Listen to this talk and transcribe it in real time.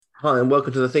Hi, and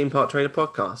welcome to the Theme Park Trainer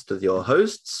podcast with your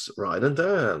hosts, Ryan and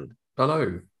Dan.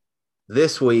 Hello.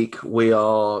 This week, we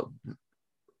are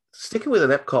sticking with an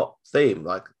Epcot theme,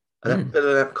 like a bit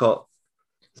of an Epcot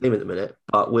theme at the minute,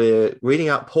 but we're reading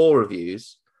out poor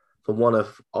reviews from one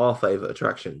of our favorite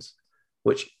attractions,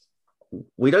 which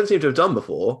we don't seem to have done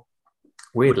before.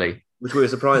 Weirdly. Which we were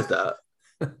surprised at.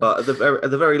 But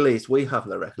at the very least, we have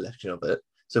no recollection of it.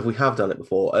 So if we have done it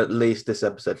before, at least this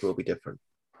episode will be different.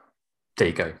 There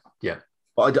you go. Yeah.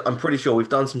 But I'm pretty sure we've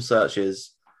done some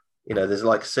searches. You know, there's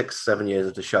like 6-7 years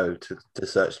of the show to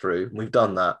search through. We've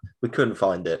done that. We couldn't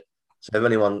find it. So if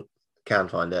anyone can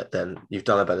find it, then you've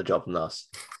done a better job than us.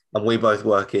 And we both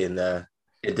work in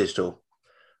digital.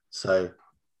 So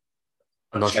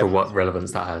I'm not sure what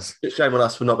relevance that has. Shame on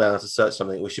us for not being able to search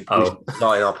something. We should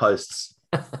start in our posts.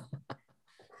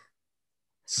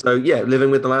 So yeah,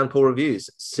 living with the land, poor reviews.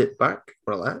 Sit back,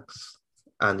 relax,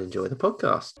 and enjoy the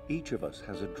podcast. Each of us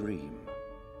has a dream,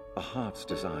 a heart's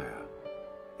desire.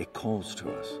 It calls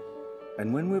to us.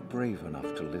 And when we're brave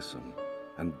enough to listen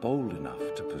and bold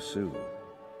enough to pursue,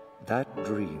 that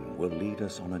dream will lead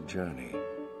us on a journey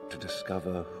to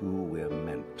discover who we're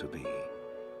meant to be.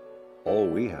 All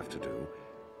we have to do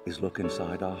is look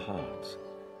inside our hearts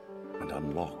and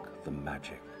unlock the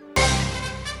magic.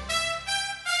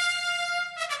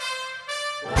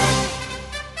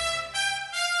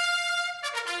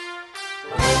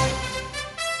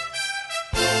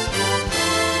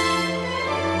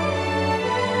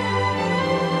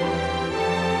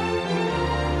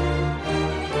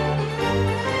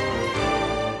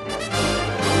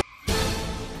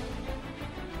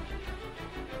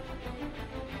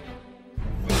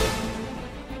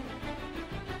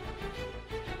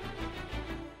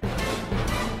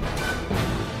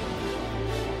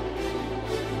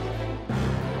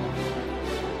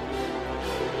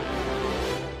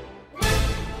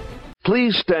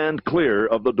 Please stand clear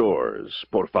of the doors.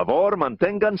 Por favor,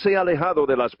 manténganse alejado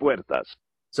de las puertas.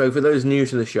 So for those new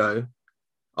to the show,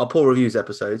 our poor reviews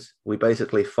episodes, we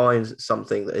basically find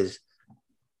something that is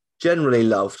generally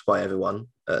loved by everyone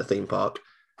at a theme park.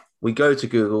 We go to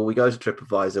Google, we go to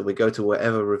TripAdvisor, we go to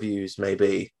wherever reviews may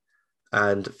be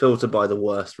and filter by the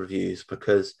worst reviews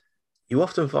because you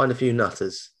often find a few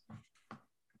nutters.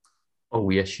 Oh,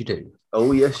 yes, you do.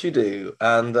 Oh, yes, you do.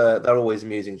 And they're always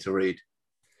amusing to read.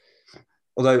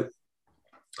 Although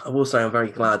I will say I'm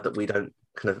very glad that we don't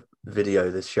kind of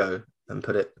video this show and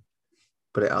put it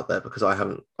out there because I've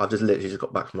just literally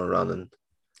got back from a run and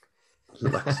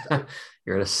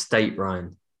you're in a state,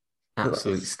 Ryan.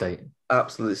 Absolute state.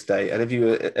 Absolute state. And if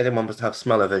anyone was to have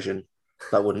smell-o-vision,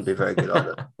 that wouldn't be very good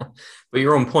either. But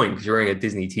you're on point because you're wearing a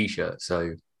Disney t-shirt,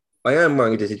 so I am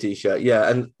wearing a Disney t-shirt, yeah.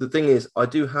 And the thing is, I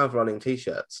do have running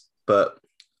t-shirts, but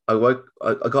I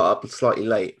got up slightly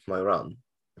late for my run.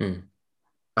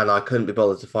 And I couldn't be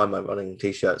bothered to find my running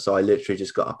t-shirt, so I literally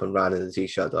just got up and ran in the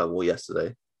t-shirt that I wore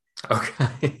yesterday.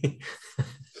 Okay.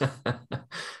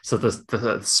 So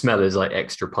the smell is like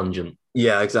extra pungent.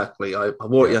 Yeah, exactly. I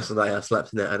wore it yesterday, I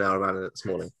slept in it, and now I ran in it this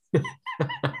morning.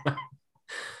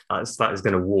 That is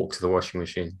going to walk to the washing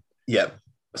machine. Yeah.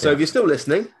 So if you're still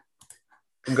listening,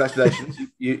 congratulations,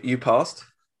 you passed.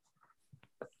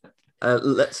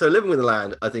 So living with the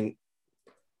land, I think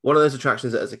one of those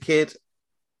attractions that as a kid,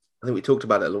 I think we talked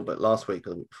about it a little bit last week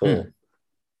or the week before.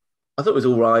 I thought it was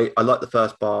all right. I liked the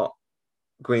first part,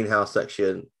 greenhouse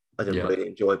section. I didn't really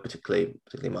enjoy particularly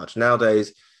much.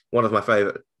 Nowadays, one of my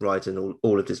favorite rides in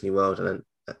all of Disney World, and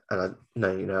I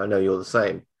know you're the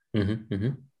same.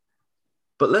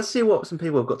 But let's see what some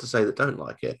people have got to say that don't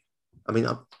like it. I mean,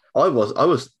 I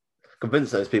was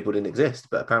convinced those people didn't exist,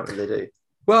 but apparently they do.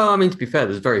 Well, I mean, to be fair,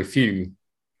 there's very few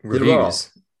reviews,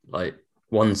 like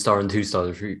 1-star and 2-star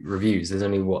reviews. There's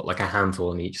only like a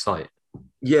handful on each site.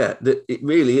 Yeah, it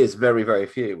really is very, very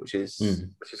few, which is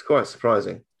quite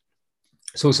surprising.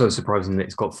 It's also surprising that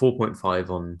it's got 4.5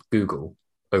 on Google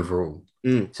overall.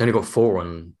 It's only got 4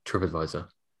 on TripAdvisor.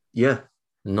 Yeah,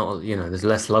 there's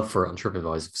less love for it on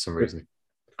TripAdvisor for some reason.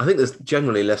 I think there's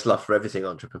generally less love for everything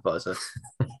on TripAdvisor.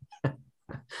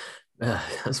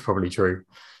 That's probably true.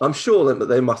 I'm sure that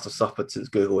they must have suffered since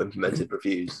Google implemented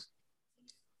reviews.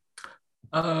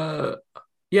 Yeah,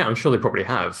 I'm sure they probably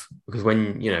have, because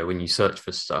when you search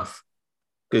for stuff,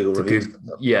 Google reviews,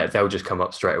 they'll just come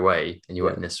up straight away, and you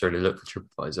won't necessarily look for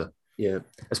TripAdvisor. Yeah,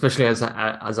 especially as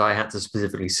I had to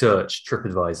specifically search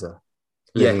TripAdvisor,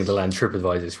 Living with the Land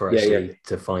TripAdvisors for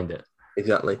to find it.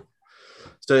 Exactly.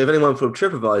 So if anyone from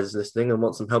TripAdvisor is listening and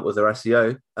wants some help with their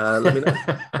SEO, let me know.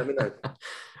 Let me know.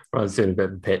 Ryan's doing a bit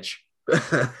of a pitch.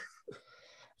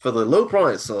 For the low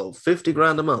price of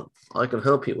 $50,000 a month, I can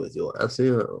help you with your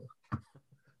SEO.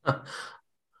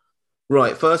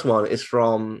 Right, first one is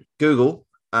from Google,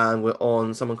 and we're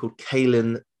on someone called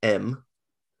Kaylin M.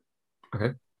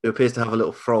 Okay. Who appears to have a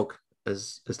little frog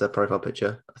as their profile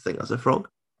picture. I think that's a frog.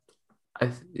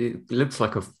 It looks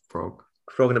like a frog.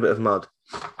 Frog in a bit of mud.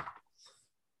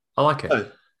 I like it. Oh,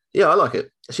 yeah, I like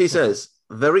it. She says,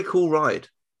 very cool ride.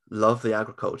 Love the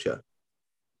agriculture.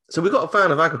 So we got a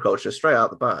fan of agriculture straight out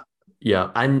the bat. Yeah,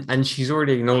 and she's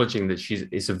already acknowledging that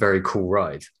it's a very cool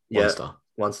ride. One star.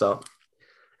 1 star.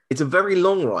 It's a very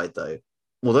long ride, though.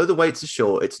 Although the waits are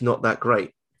short, it's not that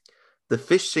great. The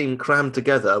fish seem crammed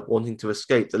together, wanting to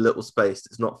escape the little space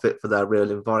that's not fit for their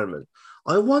real environment.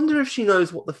 I wonder if she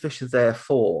knows what the fish are there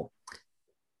for.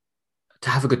 To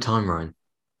have a good time, Ryan.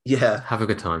 Yeah. Have a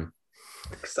good time.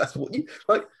 Because that's what you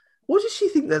like. What does she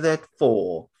think they're there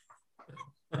for?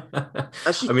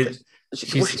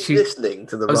 She's listening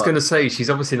to the. I was going to say she's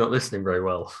obviously not listening very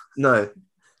well. No,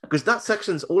 because that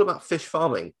section's all about fish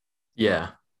farming. Yeah.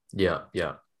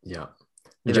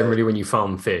 Generally, when you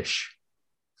farm fish,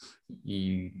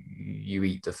 you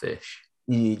eat the fish.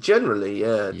 Generally.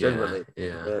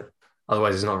 Yeah.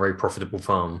 Otherwise, it's not a very profitable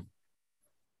farm.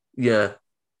 Yeah.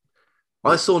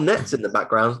 I saw nets in the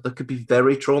background that could be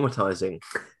very traumatizing.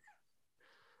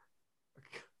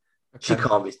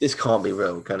 Okay. This can't be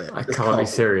real, can it? This can't be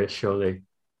serious, surely.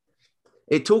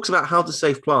 It talks about how to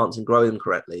save plants and grow them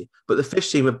correctly, but the fish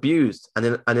seem abused and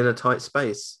in a tight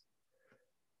space.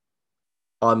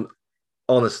 I'm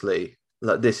honestly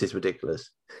like, this is ridiculous.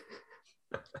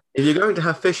 If you're going to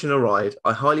have fish in a ride,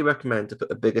 I highly recommend to put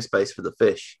a bigger space for the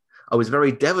fish. I was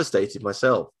very devastated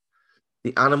myself.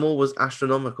 The animal was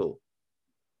astronomical.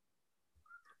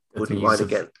 Wouldn't ride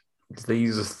again. Did they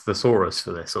use a thesaurus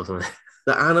for this or something?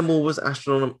 The animal was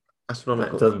astronomical.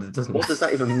 What does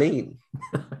that even mean?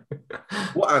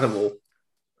 What animal?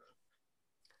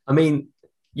 I mean,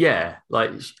 yeah,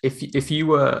 like if you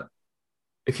were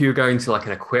going to like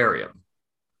an aquarium,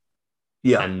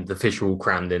 yeah, and the fish are all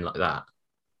crammed in like that,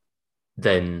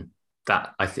 then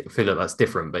that feel like that's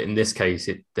different. But in this case,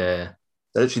 they're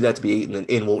actually there to be eaten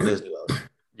in Walt Disney World.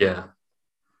 Yeah.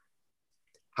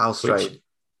 How strange.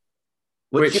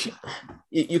 Which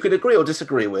you could agree or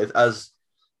disagree with, as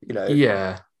you know.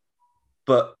 Yeah.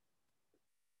 But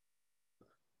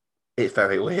it's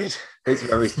very weird. It's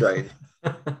very strange.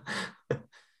 I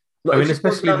mean,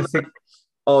 especially the thing.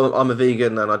 Oh, I'm a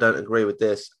vegan and I don't agree with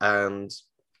this, and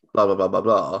blah blah blah blah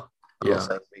blah. I'm not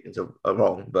saying vegans are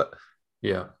wrong, but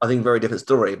yeah, I think very different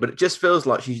story. But it just feels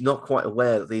like she's not quite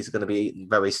aware that these are going to be eaten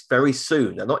very, very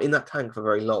soon. They're not in that tank for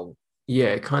very long. Yeah,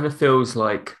 it kind of feels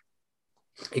like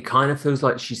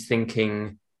she's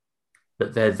thinking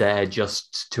that they're there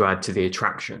just to add to the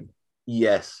attraction.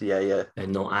 Yes, yeah. They're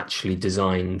not actually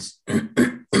designed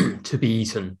to be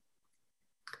eaten.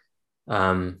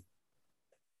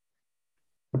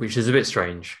 Which is a bit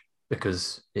strange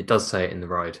because it does say it in the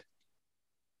ride.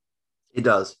 It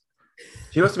does.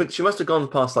 She must have gone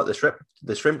past like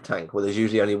the shrimp tank where there's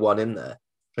usually only one in there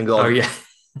and gone, oh yeah,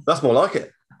 that's more like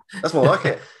it. That's more like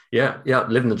it. Yeah,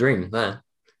 living the dream there.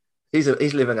 He's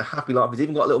living a happy life. He's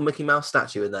even got a little Mickey Mouse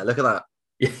statue in there. Look at that.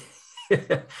 Yeah.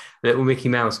 Little Mickey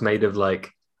Mouse made of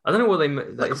like, I don't know what they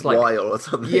like it's wire or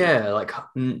something. Yeah,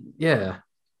 yeah.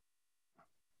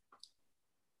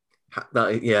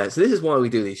 Yeah, so this is why we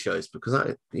do these shows,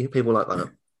 because people like that.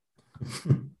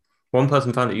 One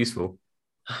person found it useful.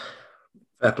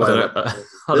 Fair play. I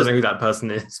don't know who that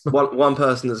person is. one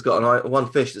person that's got one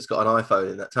fish that's got an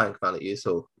iPhone in that tank found it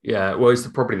useful. Yeah, well, it's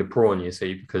probably the prawn, you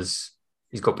see, because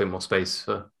he's got a bit more space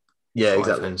for. Yeah,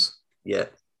 exactly. iPhones. Yeah.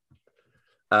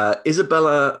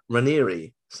 Isabella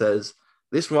Ranieri says,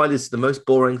 "This ride is the most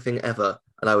boring thing ever,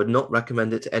 and I would not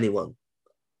recommend it to anyone.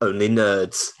 Only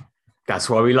nerds." That's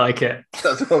why we like it.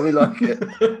 That's why we like it.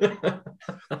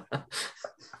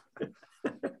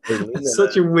 It's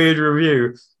such a weird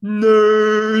review.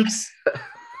 Nerds.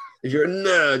 If you're a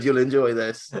nerd, you'll enjoy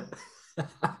this. I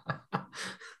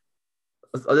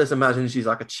just imagine she's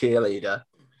like a cheerleader.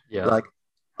 Yeah. Like,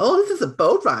 oh, this is a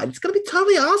boat ride. It's going to be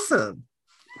totally awesome.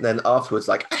 And then afterwards,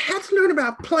 like, I had to learn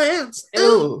about plants.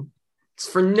 Oh, it's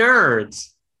for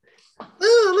nerds.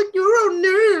 Oh, look, you're all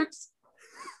nerds.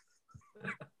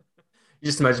 You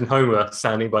just imagine Homer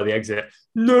standing by the exit.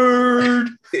 Nerd.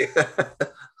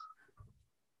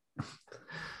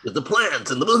 The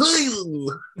plants and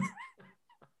the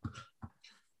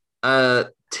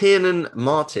Tiernan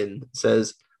Martin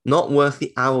says, not worth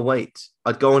the hour wait.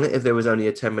 I'd go on it if there was only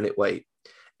a 10-minute wait.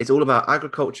 It's all about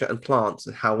agriculture and plants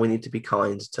and how we need to be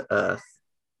kind to Earth.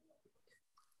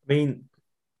 I mean,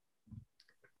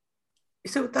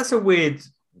 so that's a weird,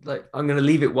 like, I'm going to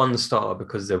leave it 1 star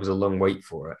because there was a long wait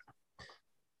for it.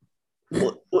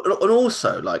 And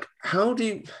also, like, how do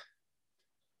you...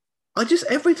 I just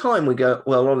every time we go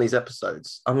on these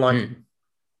episodes, I'm like,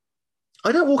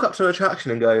 I don't walk up to an attraction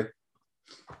and go,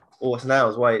 "Oh, it's an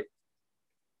hour's wait."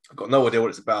 I've got no idea what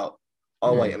it's about.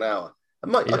 I'll wait an hour.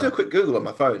 I'll do a quick Google on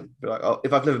my phone, be like, oh,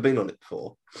 if I've never been on it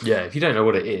before. Yeah, if you don't know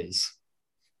what it is,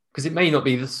 because it may not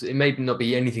be this, it may not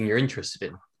be anything you're interested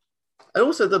in. And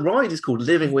also, the ride is called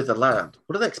Living with the Land.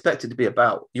 What do they expect it to be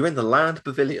about? You're in the Land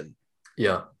Pavilion.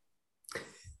 Yeah.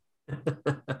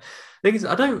 Thing is,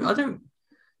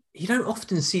 you don't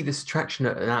often see this attraction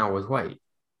at an hour's wait.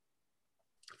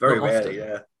 Very rarely,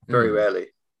 yeah. Very rarely.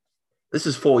 This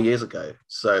is 4 years ago,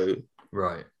 so...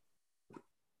 Right.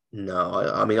 No,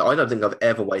 I mean, I don't think I've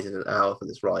ever waited an hour for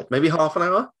this ride. Maybe half an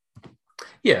hour?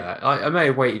 Yeah, I may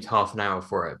have waited half an hour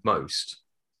for it at most.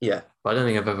 Yeah. But I don't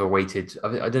think I've ever waited. I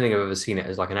don't think I've ever seen it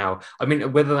as like an hour. I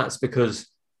mean, whether that's because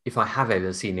if I have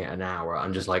ever seen it an hour,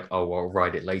 I'm just like, oh, well, I'll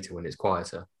ride it later when it's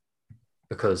quieter.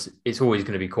 Because it's always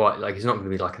going to be quiet. Like, it's not going to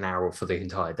be like an hour for the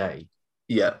entire day.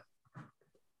 Yeah.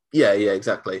 Yeah,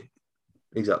 exactly.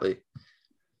 Exactly.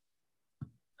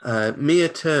 Mia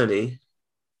Turney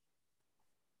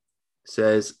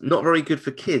says, not very good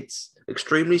for kids.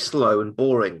 Extremely slow and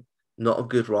boring. Not a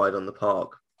good ride on the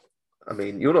park. I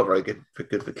mean, you're not very good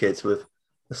for kids with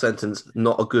the sentence,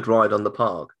 not a good ride on the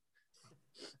park.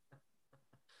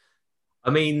 I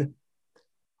mean,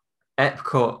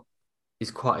 Epcot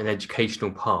is quite an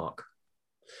educational park.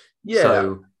 Yeah.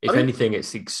 So, if anything,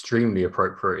 it's extremely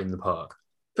appropriate in the park.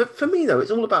 But for me, though,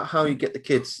 it's all about how you get the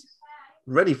kids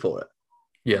ready for it.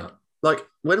 Yeah. Like,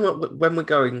 when we're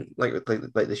going, like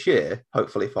this year,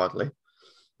 hopefully, finally,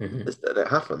 that it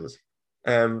happens.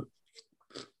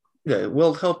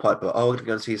 World Hell Piper, we're going to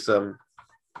go and see some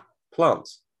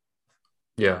plants.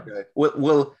 Yeah. Okay.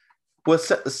 We'll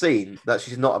set the scene that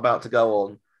she's not about to go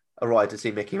on a ride to see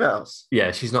Mickey Mouse.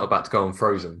 Yeah, she's not about to go on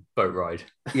Frozen boat ride.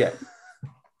 Yeah.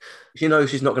 She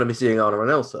knows she's not going to be seeing Anna and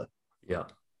Elsa. Yeah.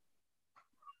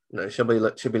 She'll be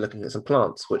looking at some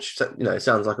plants, which,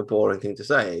 sounds like a boring thing to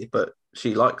say, but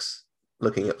she likes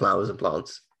looking at flowers and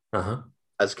plants,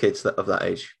 as kids of that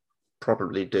age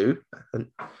probably do. And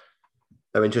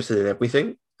they're interested in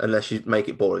everything, unless you make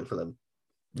it boring for them.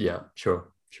 Yeah,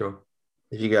 sure.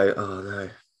 If you go, oh no,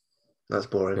 that's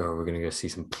boring. Oh, we're going to go see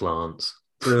some plants.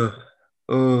 Oh.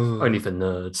 Only for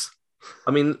nerds.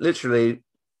 I mean, literally,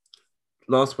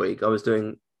 last week I was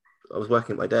working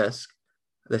at my desk,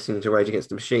 listening to Rage Against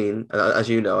the Machine, and as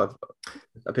you know,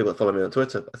 people that follow me on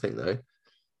Twitter, I think though,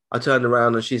 I turned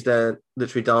around and she's there,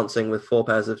 literally dancing with 4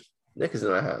 pairs of knickers in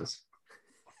her hands.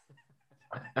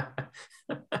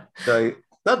 So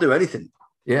they'll do anything.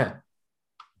 Yeah,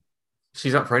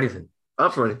 she's up for anything.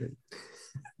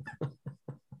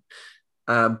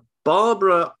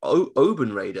 Barbara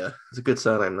Obenrader is a good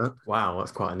surname. That. Wow,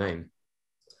 that's quite a name.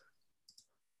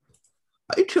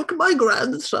 I took my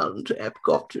grandson to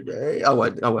Epcot today. I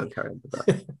won't carry on with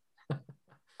that.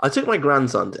 I took my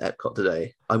grandson to Epcot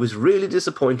today. I was really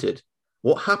disappointed.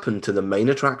 What happened to the main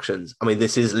attractions? I mean,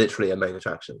 this is literally a main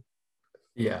attraction.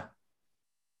 Yeah.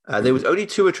 There was only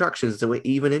 2 attractions that were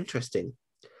even interesting.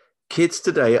 Kids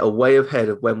today are way ahead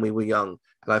of when we were young,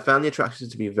 and I found the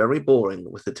attractions to be very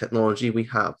boring with the technology we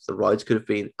have. The rides could have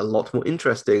been a lot more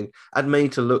interesting and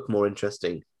made to look more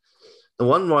interesting. The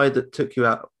one ride that took you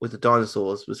out with the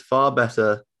dinosaurs was far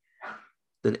better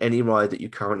than any ride that you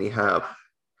currently have.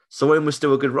 Soarin' was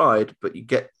still a good ride, but you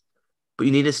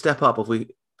need to step up if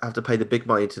we have to pay the big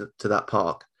money to that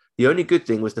park. The only good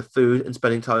thing was the food and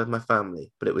spending time with my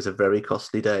family, but it was a very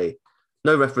costly day.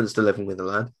 No reference to Living with the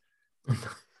Land. No.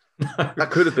 That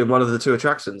could have been one of the 2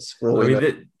 attractions. For all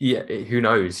who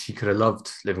knows? She could have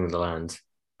loved Living with the Land.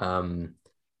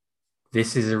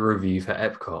 This is a review for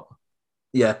Epcot.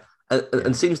 Yeah.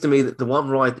 And seems to me that the one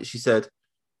ride that she said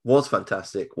was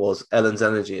fantastic was Ellen's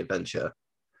Energy Adventure.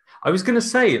 I was going to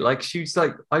say, she's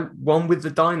like, one with the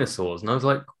dinosaurs. And I was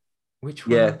like, which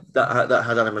one? Yeah, that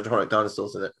had animatronic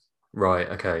dinosaurs in it. Right,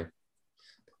 okay.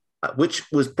 Which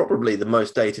was probably the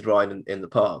most dated ride in the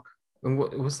park. And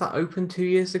what, was that open 2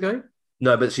 years ago?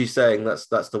 No, but she's saying that's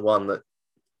the one that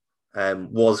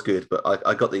was good, but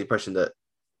I got the impression that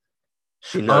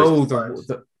she knows.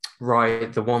 The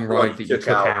one ride that you took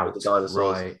out. With the dinosaurs.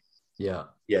 Right, yeah.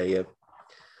 Yeah.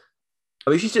 I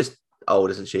mean, she's just old,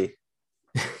 isn't she?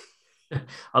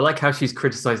 I like how she's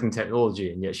criticizing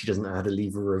technology, and yet she doesn't know how to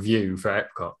leave a review for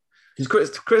Epcot. She's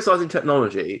criticizing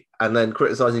technology and then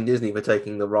criticizing Disney for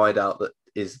taking the ride out that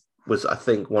was I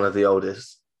think one of the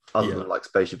oldest, other than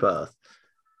Spaceship Earth,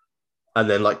 and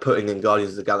then putting in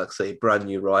Guardians of the Galaxy, brand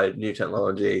new ride, new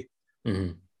technology.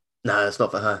 Mm-hmm. No, it's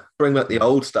not for her. Bring back the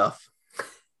old stuff.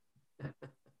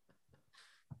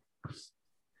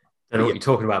 I know what you're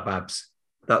talking about, Babs.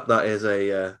 That is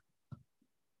a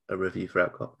a review for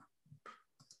Epcot.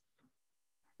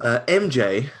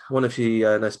 MJ, I wonder if she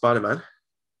knows Spider-Man.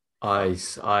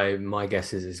 My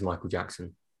guess is it's Michael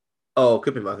Jackson. Oh, it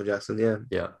could be Michael Jackson, yeah.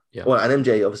 Yeah. Well, and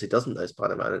MJ obviously doesn't know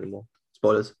Spider-Man anymore.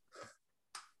 Spoilers.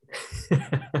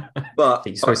 But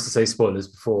You're supposed to say spoilers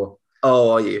before.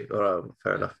 Oh, are you? All right,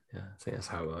 fair enough. Yeah, I think that's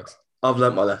how it works. I've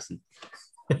learnt my lesson.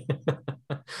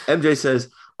 MJ says,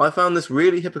 I found this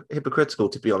really hypocritical,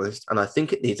 to be honest, and I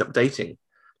think it needs updating.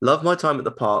 Love my time at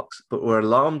the parks, but were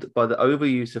alarmed by the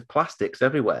overuse of plastics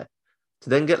everywhere. To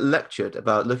then get lectured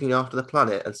about looking after the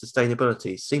planet and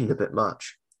sustainability seemed a bit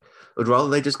much. Would rather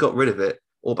they just got rid of it,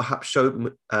 or perhaps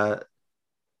showed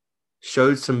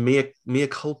some mea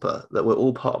culpa that we're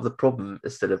all part of the problem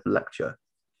instead of lecture.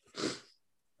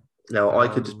 Now, I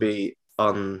could just be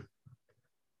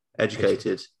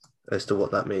uneducated as to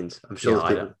what that means. I'm sure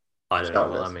I don't know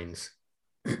what that means.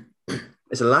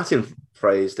 It's a Latin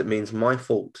phrase that means my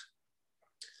fault.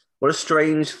 What a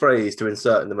strange phrase to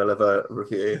insert in the middle of a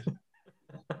review.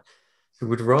 So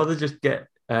would rather they just get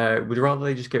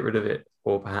rid of it,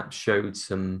 or perhaps showed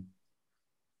some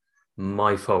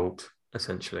my fault,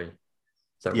 essentially.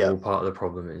 That we're all part of the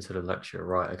problem instead of lecture.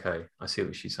 Right, okay. I see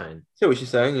what she's saying. See what she's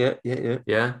saying, yeah.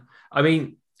 Yeah. I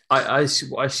mean, I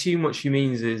assume what she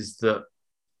means is that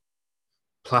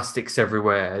plastics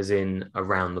everywhere, as in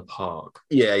around the park.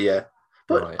 Yeah.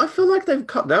 But right. I feel like they've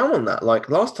cut down on that. Like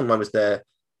last time I was there,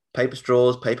 paper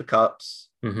straws, paper cups,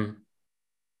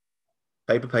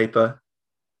 paper.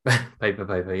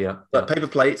 paper, yeah. Like paper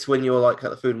plates when you were like at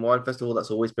the Food and Wine Festival,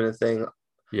 that's always been a thing.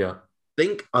 Yeah.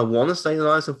 I want to say the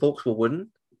knives and forks were wooden.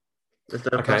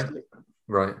 Plastic.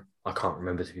 Right. I can't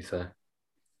remember, to be fair.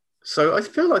 So I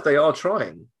feel like they are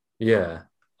trying. Yeah.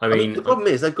 I mean the problem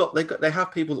is they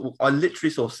have people that I literally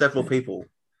saw several people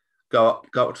go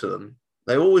up to them.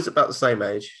 They're always about the same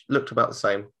age, looked about the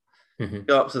same.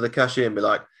 Go up to the cashier and be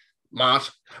like, my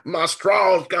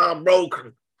straw's gone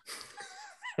broken.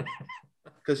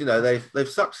 Because they've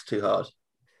sucked too hard.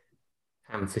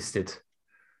 Ham-fisted.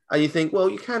 And you think, well,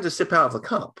 you can just sip out of a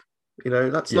cup.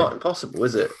 That's not impossible,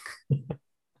 is it?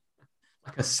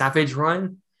 Like a savage,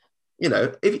 Ryan?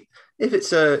 If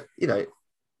it's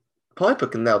Piper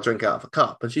can now drink out of a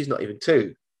cup, and she's not even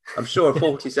 2. I'm sure a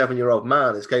 47-year-old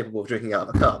man is capable of drinking out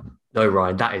of a cup. No,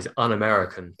 Ryan, that is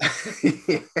un-American.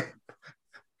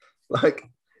 Like,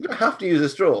 you don't have to use a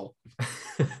straw.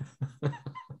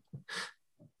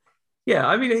 Yeah,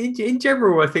 I mean, in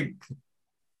general,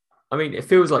 it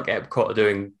feels like Epcot are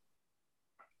doing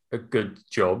a good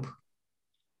job.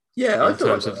 Yeah, in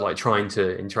terms of trying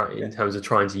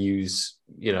to use,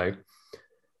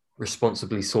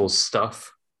 responsibly sourced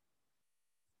stuff.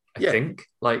 I think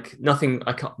nothing.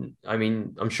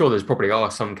 I'm sure there's probably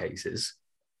are some cases.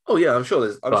 Oh yeah, I'm sure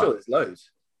there's loads.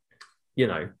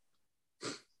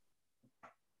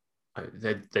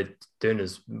 They're doing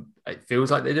it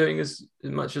feels like they're doing as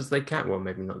much as they can. Well,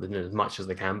 maybe not doing as much as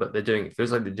they can, but it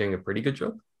feels like they're doing a pretty good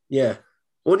job. Yeah.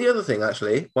 Well, the other thing,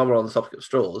 actually, while we're on the topic of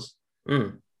straws,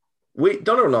 Donna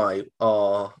and I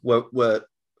were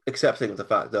accepting of the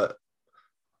fact that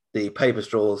the paper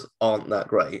straws aren't that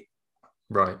great.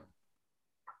 Right.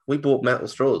 We bought metal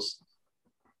straws.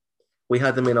 We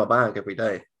had them in our bag every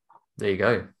day. There you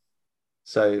go.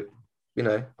 So,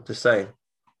 just saying.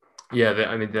 Yeah,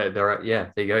 there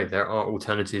you go. There are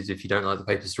alternatives if you don't like the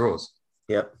paper straws.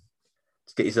 Yep.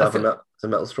 Just get yourself some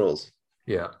metal straws.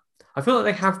 Yeah. I feel like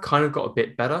they have kind of got a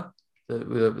bit better,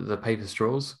 the paper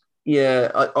straws.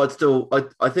 Yeah, I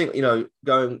think,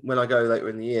 when I go later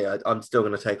in the year, I'm still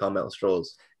going to take our metal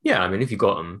straws. Yeah, I mean, if you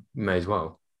got them, you may as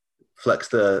well. Flex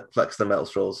the metal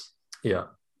straws. Yeah.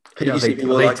 You see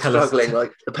people struggling,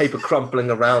 like the paper crumpling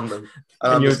around them.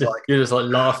 And you're just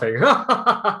laughing.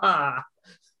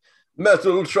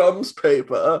 Metal trumps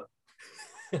paper.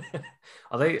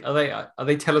 Are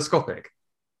they telescopic?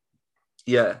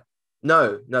 Yeah.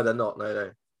 No, they're not.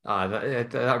 No.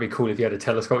 That'd be cool if you had a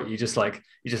telescope. You just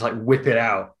whip it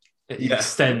out. It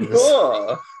extends.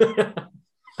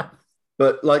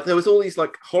 But there was all these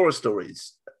horror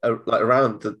stories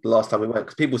around the last time we went,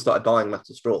 because people started buying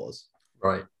metal straws.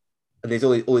 Right. And there's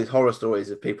all these horror stories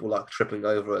of people tripping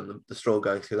over and the straw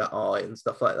going through that eye and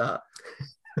stuff like that.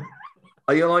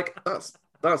 Are you like, that's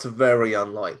very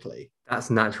unlikely? That's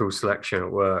natural selection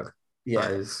at work. Yeah.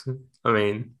 That is,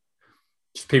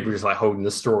 just people just holding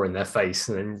the straw in their face.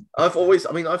 And then I've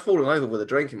fallen over with a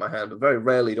drink in my hand, but very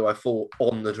rarely do I fall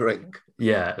on the drink.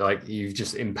 Yeah, you've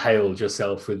just impaled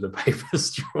yourself with the paper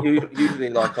straw.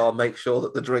 Usually, I'll make sure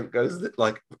that the drink goes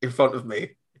in front of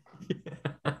me.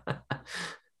 Yeah.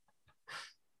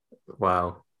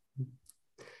 Wow.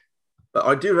 But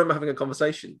I do remember having a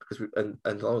conversation because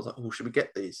I was like, "Oh, should we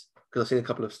get these?" because I've seen a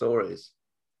couple of stories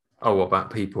Oh, what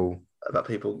about people? about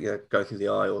people, going through the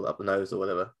eye or up the nose or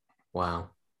whatever. Wow.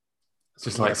 It's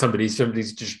just Yeah. like somebody's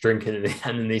just drinking and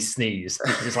then they sneeze.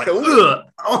 It's just like, Ooh. ugh,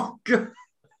 oh god.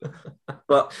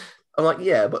 But I'm like,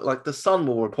 yeah, but like the Sun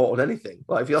will report on anything.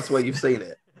 Like if that's where you've seen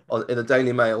it in the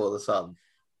Daily Mail or the Sun,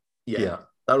 Yeah.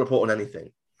 they'll report on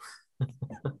anything.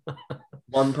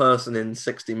 One person in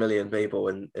 60 million people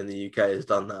in the UK has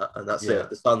done that, and that's Yeah. it.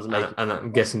 The Sun's making And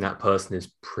I'm guessing that person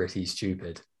is pretty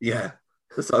stupid.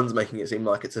 the Sun's making it seem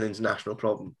like it's an international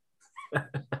problem.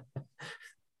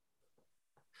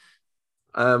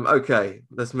 Okay,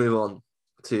 let's move on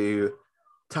to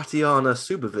Tatiana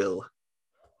Suberville.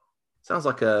 Sounds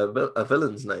like a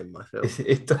villain's name, I feel.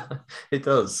 It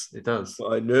does.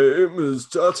 My name is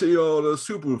Tatiana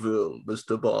Suberville,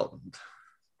 Mr. Bond.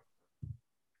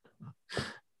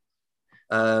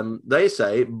 They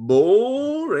say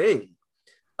boring.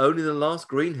 Only the last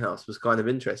greenhouse was kind of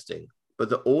interesting, but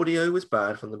the audio was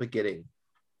bad from the beginning.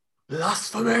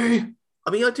 Blasphemy!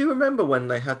 I mean, I do remember when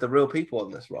they had the real people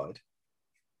on this ride.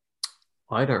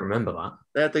 I don't remember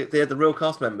that. They had the real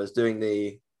cast members doing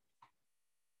the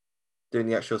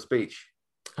actual speech,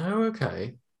 Oh,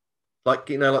 okay. like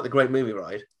like the Great Movie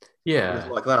Ride. It Yeah. was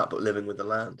like that, but living with the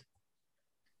land.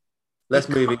 Less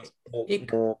movies,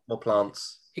 more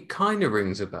plants. It kind of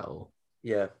rings a bell.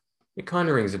 Yeah. It kind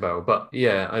of rings a bell, but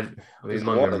yeah, I mean, It's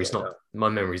my a while memory's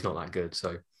ago not that good.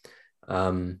 So,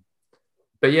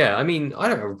 but yeah, I mean, I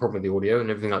don't have a problem with the audio and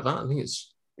everything like that. I think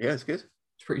it's It's good.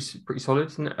 pretty solid.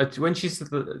 Isn't it? When she said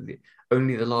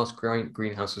only the last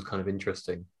greenhouse was kind of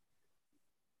interesting,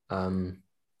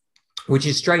 which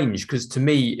is strange because to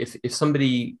me, if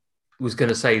somebody was going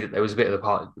to say that there was a bit of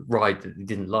the ride that they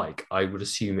didn't like, I would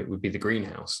assume it would be the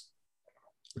greenhouse.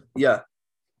 Yeah.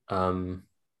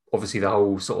 Obviously the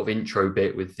whole sort of intro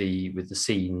bit with the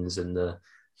scenes and the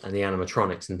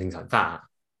animatronics and things like that.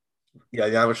 Yeah,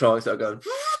 the animatronics that are going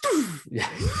Yeah.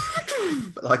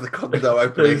 like the crocodile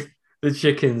opening. The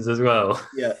chickens as well.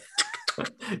 Yeah.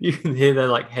 You can hear their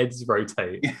like heads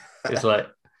rotate. It's like,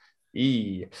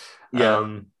 Yeah.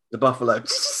 The buffalo.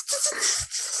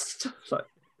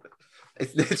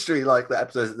 It's literally like the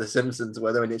episodes of The Simpsons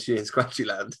where they're in Itchy and Scratchy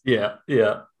Land. Yeah.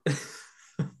 Yeah,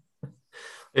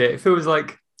 it feels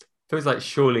like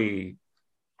surely,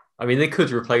 I mean, they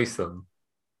could replace them.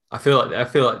 I feel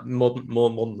like more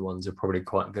modern ones are probably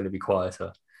going to be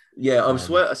quieter. Yeah, I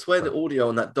swear the audio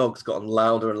on that dog's gotten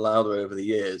louder and louder over the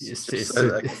years. It's so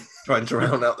they can try and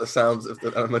drown out the sounds of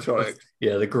the animatronics.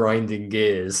 Yeah, the grinding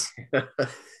gears.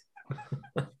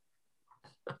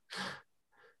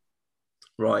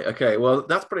 Right, okay. Well,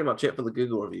 that's pretty much it for the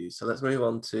Google reviews. So let's move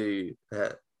on to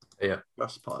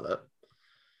Trustpilot.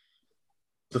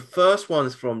 The first one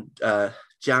is from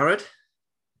Jared.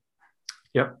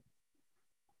 Yep.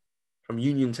 From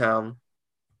Uniontown,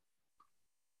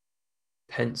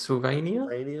 Pennsylvania,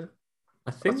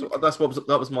 I think.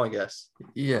 That was my guess.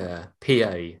 Yeah,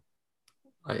 PA.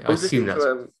 I was assume listening that's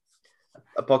to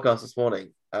a podcast this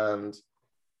morning, and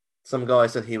some guy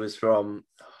said he was from,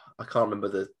 I can't remember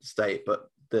the state, but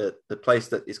the place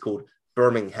that is called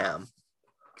Birmingham.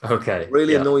 okay. It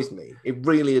really annoys me. It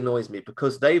really annoys me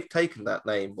because they've taken that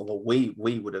name. Well, we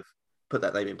would have put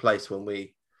that name in place when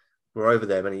we were over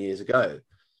there many years ago.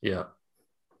 Yeah.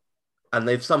 And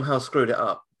they've somehow screwed it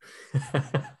up.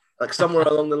 Like somewhere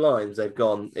along the lines, they've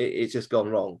gone. It's just gone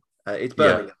wrong. It's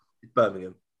Birmingham. Yeah. It's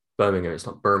Birmingham. Birmingham. It's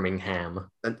not Birmingham.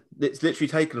 And it's literally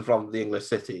taken from the English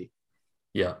city.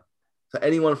 Yeah. So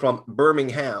anyone from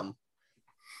Birmingham,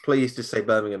 please just say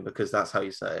Birmingham because that's how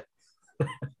you say it.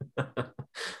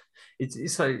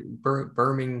 It's like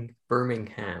Birmingham.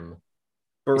 Birmingham.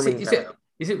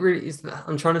 Is it really?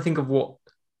 I'm trying to think of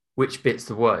which bit's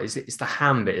the word. It's the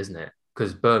ham bit, isn't it?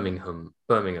 Because Birmingham.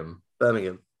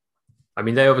 I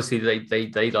mean, they obviously they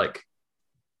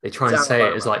try and say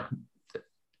it as like,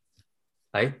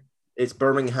 hey, it's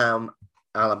Birmingham,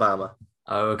 Alabama.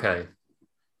 Oh, okay.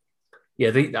 Yeah,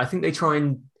 I think they try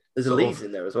and there's a Leeds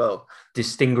in there as well.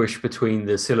 Distinguish between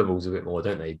the syllables a bit more,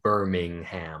 don't they?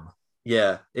 Birmingham.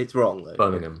 Yeah, it's wrong though.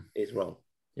 Birmingham. It's wrong.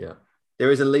 Yeah.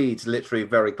 There is a Leeds literally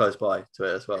very close by to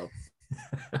it as well.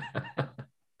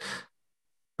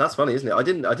 That's funny, isn't it? I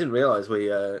didn't realize we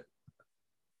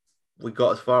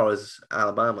got as far as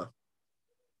Alabama.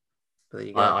 But there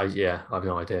you go. I have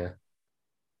no idea.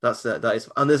 That is,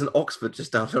 and there's an Oxford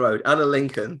just down the road and a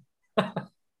Lincoln.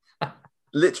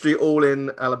 Literally all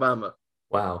in Alabama.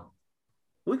 Wow.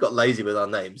 We got lazy with our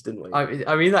names, didn't we?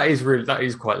 I mean, that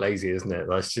is quite lazy, isn't it?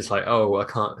 That's just like, oh, I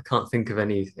can't think of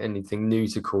anything new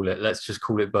to call it. Let's just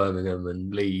call it Birmingham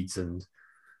and Leeds and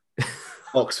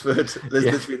Oxford. There's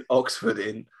literally an Oxford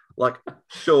in Like,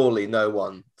 surely no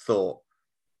one thought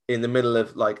in the middle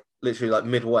of like literally like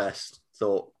Midwest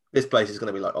thought this place is going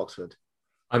to be like Oxford.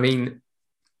 I mean,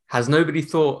 has nobody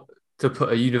thought to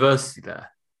put a university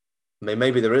there? I mean,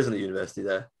 maybe there isn't a university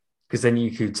there. Because then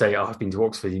you could say, oh, I've been to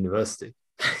Oxford University.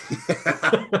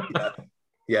 yeah.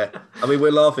 Yeah. I mean,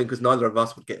 we're laughing because neither of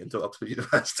us would get into Oxford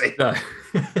University. No.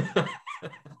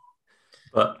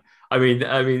 But I mean,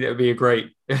 it would be a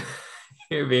great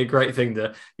thing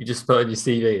that you just put on your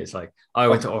CV. It's like, I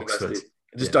went to Oxford.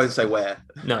 Just don't say where.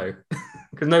 No,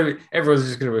 because everyone's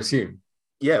just going to assume.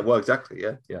 Yeah, well, exactly.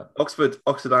 Yeah, yeah. Oxford,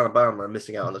 Alabama are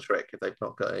missing out on the trick if they've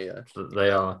not got a. They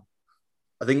are.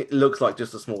 I think it looks like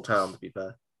just a small town, to be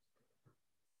fair.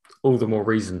 All the more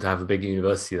reason to have a big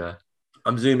university there.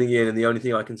 I'm zooming in, and the only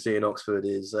thing I can see in Oxford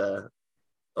is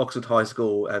Oxford High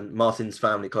School and Martin's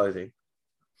Family Clothing.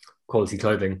 Quality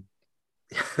clothing.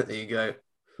 There you go.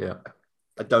 Yeah.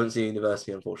 I don't see a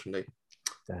university, unfortunately.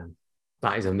 Damn.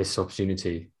 That is a missed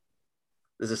opportunity.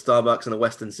 There's a Starbucks and a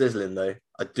Western Sizzling, though.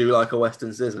 I do like a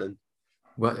Western Sizzling.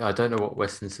 Well, I don't know what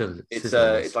Western Sizzling is.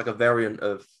 It's like a variant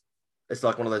of... It's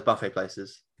like one of those buffet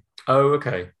places. Oh,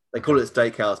 okay. They call it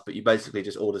steakhouse, but you basically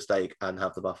just order steak and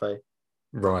have the buffet.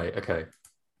 Right, okay.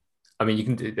 I mean, you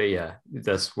can do... Yeah,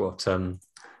 that's what...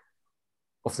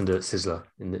 often do at Sizzler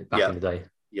back in the day.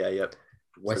 Yeah, yeah.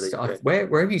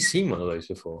 Where have you seen one of those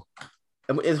before?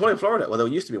 There's one in Florida. Well, there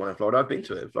used to be one in Florida. I've been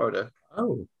to it in Florida.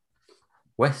 Oh,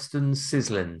 Western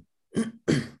Sizzling.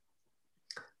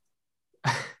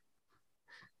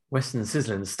 Western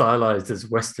Sizzling, stylized as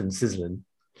Western Sizzling.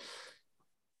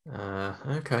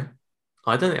 Okay.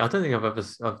 I don't think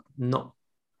I've not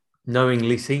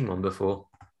knowingly seen one before.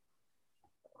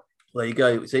 There you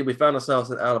go. See, we found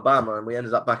ourselves in Alabama and we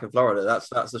ended up back in Florida.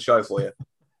 That's the show for you.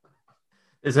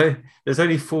 There's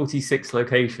only 46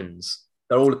 locations.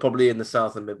 They're all probably in the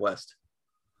South and Midwest.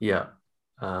 Yeah.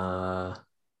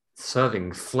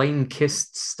 Serving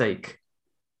flame-kissed steak.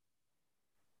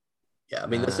 Yeah, I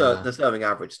mean, they're serving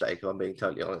average steak, if I'm being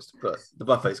totally honest, but the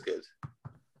buffet's good.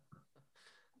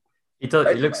 It does.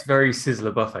 Anyway. It looks very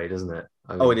Sizzler buffet, doesn't it?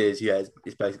 I mean, it is. Yeah,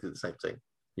 it's basically the same thing.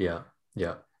 Yeah,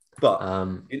 yeah. But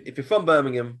if you're from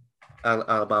Birmingham,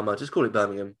 Alabama, just call it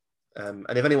Birmingham. And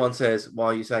if anyone says, why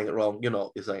are you saying it wrong? You're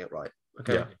not. You're saying it right.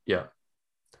 Okay. Yeah.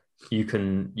 You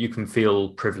can feel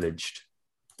privileged.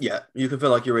 Yeah, you can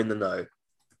feel like you're in the know.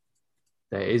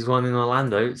 There is one in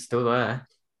Orlando. It's still there.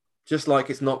 Just like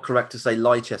it's not correct to say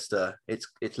Leicester, it's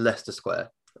Leicester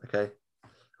Square. Okay,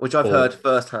 which I've heard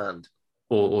firsthand.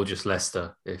 Or just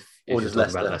Leicester, if you're talking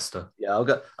about Leicester. Yeah,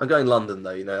 I'm going London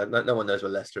though. You know, no one knows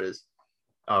where Leicester is.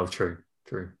 Oh, true.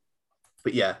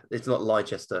 But yeah, it's not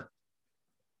Leicester.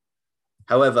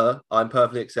 However, I'm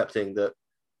perfectly accepting that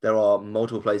there are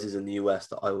multiple places in the US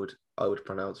that I would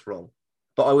pronounce wrong,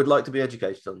 but I would like to be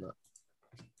educated on that.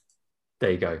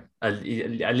 There you go.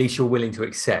 At least you're willing to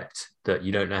accept that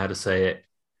you don't know how to say it,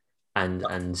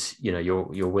 and you know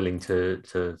you're willing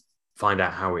to find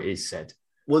out how it is said.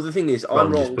 Well, the thing is,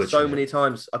 I'm wrong so many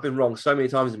times. I've been wrong so many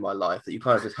times in my life that you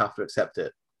kind of just have to accept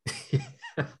it.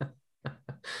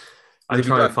 I'm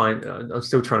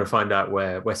still trying to find out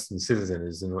where Western Citizen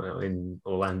is in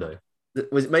Orlando.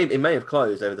 It may have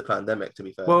closed over the pandemic, to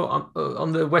be fair. Well,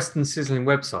 on the Western Sizzling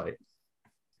website.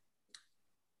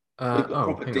 We got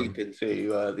proper deep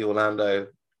into the Orlando.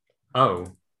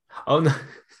 Oh no!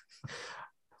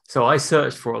 So I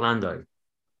searched for Orlando.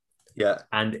 Yeah,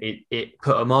 and it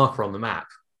put a marker on the map,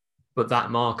 but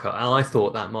that marker, and I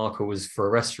thought that marker was for a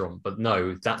restaurant, but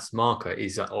no, that marker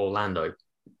is at Orlando.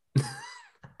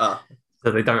 So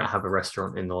they don't have a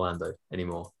restaurant in Orlando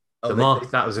anymore.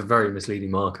 That was a very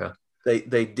misleading marker. They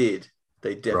did.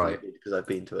 They definitely did, because I've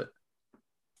been to it.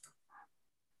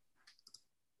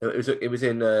 It was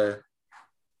in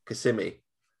Kissimmee.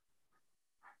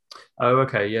 Oh,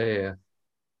 okay, yeah.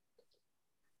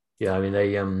 Yeah, I mean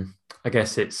they I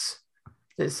guess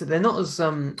they're not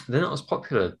as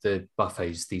popular, the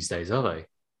buffets these days, are they?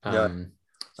 No.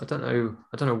 I don't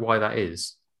know why that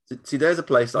is. See, there's a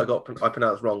place I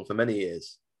pronounced wrong for many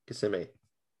years, Kissimmee.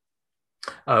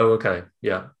 Oh, okay,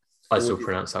 yeah. I still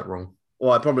pronounce that wrong.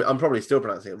 Well, I'm probably still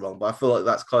pronouncing it wrong, but I feel like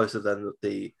that's closer than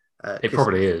the. It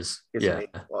probably is. Kissimmee,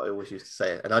 yeah. Well, I always used to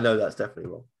say it, and I know that's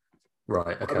definitely wrong.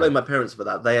 Right. Okay. I blame my parents for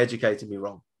that. They educated me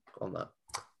wrong on that.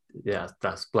 Yeah,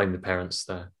 that's blame the parents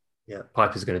there. Yeah,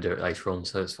 Piper's going to do it later on,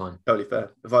 so it's fine. Totally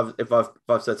fair. If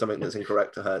I've said something that's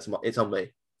incorrect to her, it's on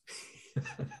me.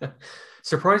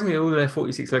 Surprisingly, all their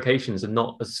 46 locations are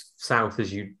not as south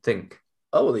as you'd think.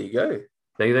 Oh, well, there you go.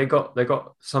 They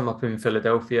got some up in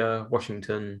Philadelphia,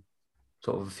 Washington,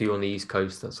 sort of a few on the East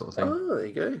Coast, that sort of thing. Oh, there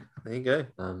you go.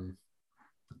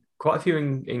 Quite a few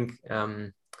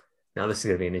in Now this is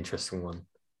going to be an interesting one.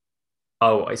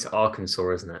 Oh, it's Arkansas,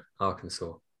 isn't it?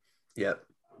 Arkansas, Yep.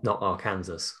 not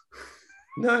Arkansas.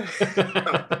 No.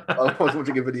 I was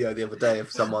watching a video the other day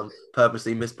of someone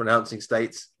purposely mispronouncing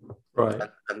states, Right.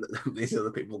 and these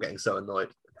other people getting so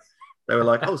annoyed. They were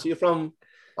like, "Oh, so you're from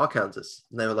Arkansas?"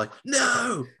 And they were like,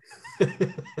 "No."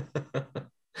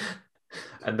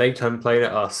 And they played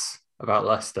at us about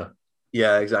Leicester.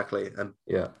 Yeah, exactly. And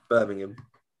Yeah. Birmingham.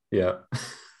 Yeah.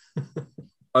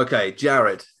 Okay,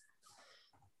 Jared.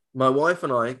 My wife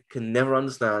and I can never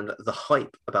understand the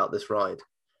hype about this ride.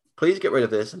 Please get rid of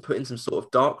this and put in some sort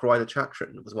of dark ride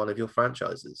attraction with one of your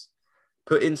franchises.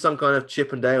 Put in some kind of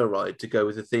Chip and Dale ride to go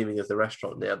with the theming of the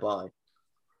restaurant nearby.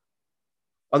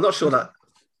 I'm not sure that.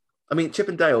 I mean, Chip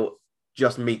and Dale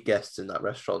just meet guests in that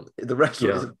restaurant. The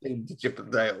restaurant isn't themed to Chip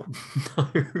and Dale. No.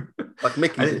 Like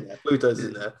Mickey's in there, Pluto's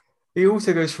in there. He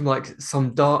also goes from like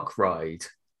some dark ride,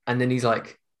 and then he's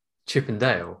like Chip and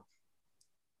Dale.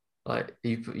 Like,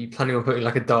 you planning on putting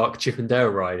like a dark Chip and Dale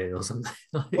ride in or something?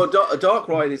 Well, a dark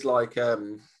ride is like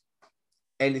I'm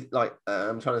trying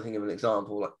to think of an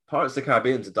example. Like Pirates of the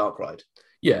Caribbean's a dark ride.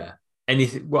 Yeah.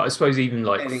 Anything. Well, I suppose even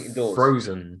like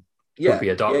Frozen would be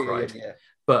a dark ride. Yeah.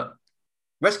 But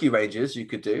Rescue Rangers, you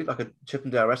could do like a Chip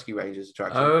and Dale Rescue Rangers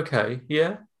attraction. Oh, okay.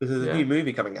 Yeah. Because there's a new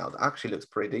movie coming out that actually looks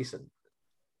pretty decent.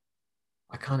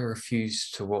 I kind of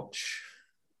refuse to watch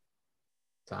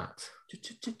that.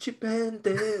 Chip and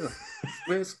Dale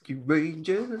Rescue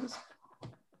Rangers.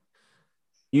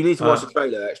 You need to watch the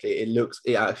trailer. Actually,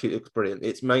 it actually looks brilliant.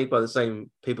 It's made by the same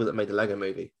people that made the Lego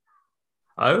Movie.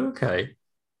 Oh, okay.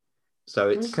 So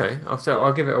it's okay.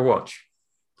 I'll give it a watch.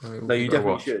 No, you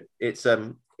definitely should.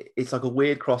 It's like a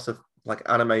weird cross of like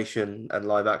animation and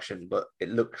live action, but it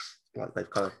looks like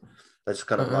they're just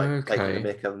kind of like taking the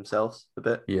mick of themselves a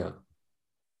bit. Yeah.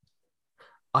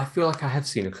 I feel like I have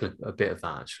seen a bit of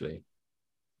that actually.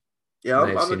 Yeah,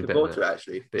 I'm looking forward to it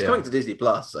actually. It's coming to Disney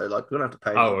Plus, so like we don't have to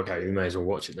pay. Oh, okay. We may as well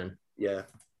watch it then. Yeah.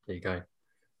 There you go.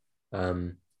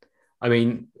 I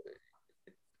mean,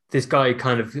 this guy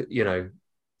kind of, a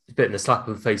bit in the slap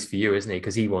of the face for you, isn't he?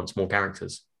 Because he wants more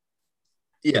characters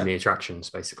in the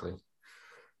attractions, basically.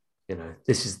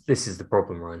 This is the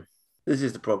problem, Ryan. This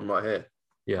is the problem right here.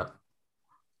 Yeah.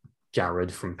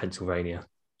 Jared from Pennsylvania.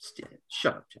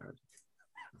 Shut up, Jared.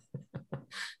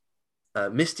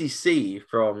 Misty C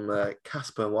from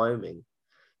Casper, Wyoming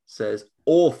says,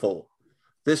 awful.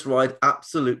 This ride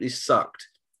absolutely sucked.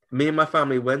 Me and my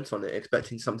family went on it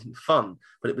expecting something fun,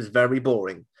 but it was very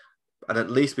boring. And at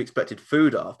least we expected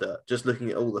food after. Just looking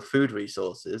at all the food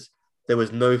resources, there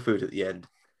was no food at the end.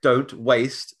 Don't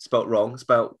waste, spelt wrong,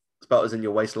 spelt as in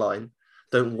your waistline.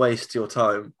 Don't waste your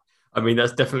time. I mean,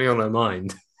 that's definitely on her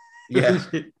mind. Yeah.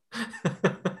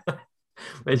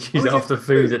 When she's after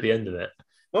food at the end of it.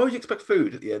 Why would you expect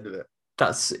food at the end of it?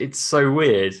 It's so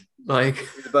weird. Like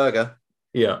the burger.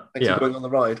 Yeah. Thanks for going on the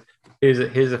ride. Here's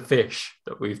a fish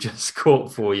that we've just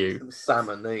caught for you. Some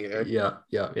salmon, there you go.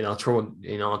 Yeah. In our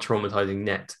traumatizing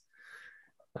net.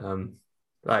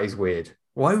 That is weird.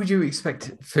 Why would you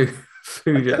expect food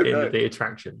in the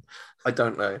attraction? I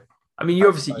don't know. I mean,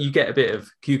 you get a bit of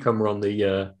cucumber on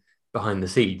the behind the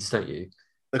seeds, don't you?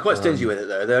 They're quite stingy with it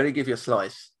though. They only give you a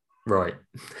slice. Right.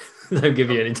 They don't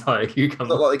give you an entire cucumber. It's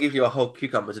not like they give you a whole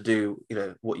cucumber to do,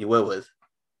 what you will with.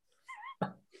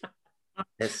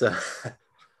 It's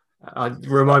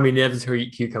remind me never to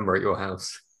eat cucumber at your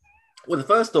house. Well, the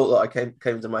first thought that came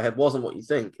into my head wasn't what you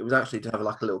think. It was actually to have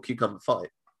like a little cucumber fight.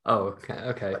 Oh,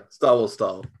 okay. Like Star Wars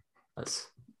style. That's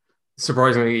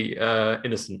surprisingly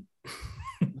innocent.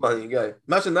 Well, there you go.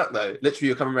 Imagine that though. Literally,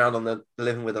 you're coming around on the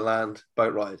Living with the Land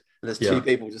boat ride, and there's two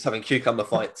people just having cucumber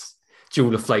fights.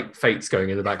 Duel of Fates going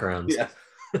in the background. Yeah.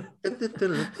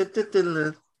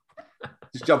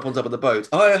 Just jump on top of the boat.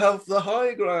 I have the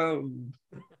high ground.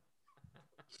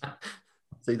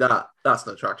 See that's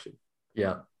an attraction.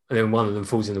 Yeah. And then one of them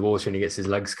falls in the water and he gets his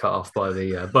legs cut off by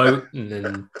the boat.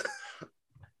 And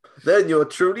then you'll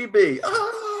truly be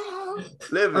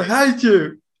living. I hate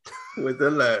you with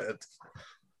the land.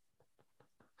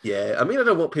 Yeah, I mean, I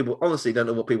don't know what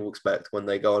people expect when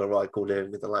they go on a ride called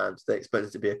Living with the Land. They expect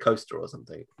it to be a coaster or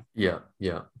something. Yeah.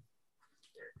 They're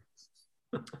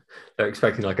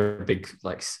expecting like a big,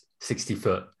 like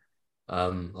 60-foot,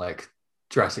 like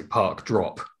Jurassic Park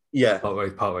drop. Yeah,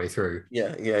 partway through.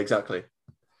 Yeah, exactly.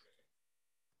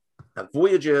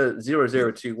 Voyager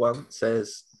 0021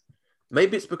 says,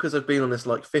 maybe it's because I've been on this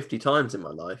like 50 times in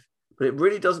my life, but it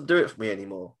really doesn't do it for me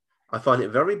anymore. I find it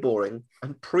very boring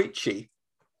and preachy.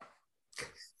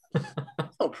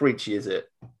 It's not preachy, is it?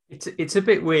 It's a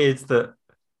bit weird that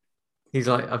he's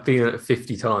like, I've been on it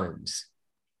 50 times.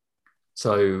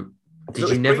 So Did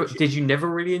it's you never? preachy. Did you never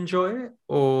really enjoy it,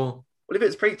 or Well,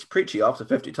 if it's preachy after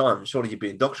 50 times, surely you'd be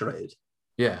indoctrinated.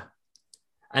 yeah?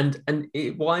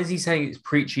 Why is he saying it's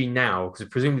preachy now? Because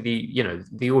presumably,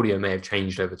 the audio may have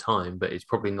changed over time, but it's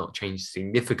probably not changed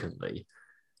significantly.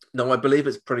 No, I believe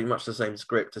it's pretty much the same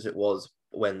script as it was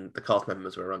when the cast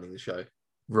members were running the show.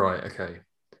 Right. Okay.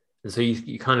 And so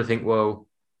you kind of think, well,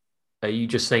 are you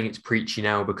just saying it's preachy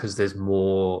now because there's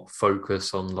more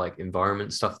focus on like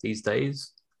environment stuff these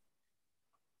days?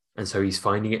 And so he's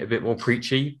finding it a bit more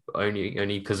preachy,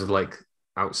 only because of like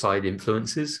outside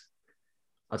influences.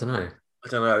 I don't know. I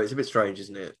don't know. It's a bit strange,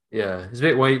 isn't it? Yeah, it's a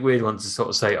bit weird one to sort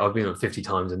of say I've been on 50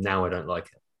 times and now I don't like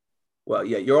it. Well,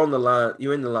 yeah, you're on the land.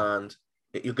 You're in the land.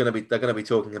 They're going to be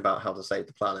talking about how to save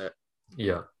the planet.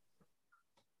 Yeah.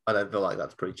 I don't feel like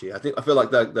that's preachy. I feel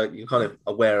like that you're kind of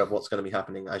aware of what's going to be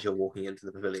happening as you're walking into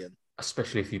the pavilion.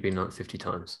 Especially if you've been on it 50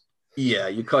 times. Yeah,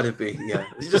 you kind of be. Yeah,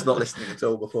 you're just not listening at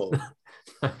all before.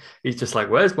 He's just like,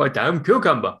 where's my damn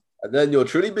cucumber? And then you'll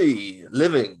truly be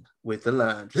living with the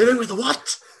land. Living with the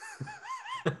what?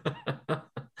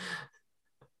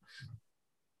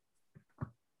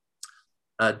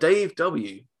 Dave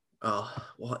W. Oh,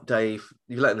 what Dave?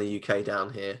 You're letting the UK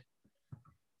down here.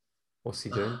 What's he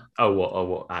doing?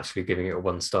 What? Actually giving it a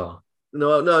 1 star.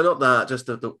 No, not that. Just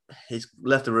he's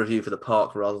left a review for the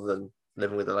park rather than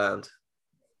living with the land.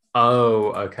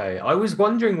 Oh, okay. I was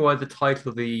wondering why the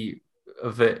title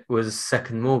of it was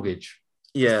Second Mortgage.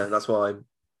 Yeah, that's why.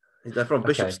 They're from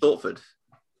Bishop Stortford.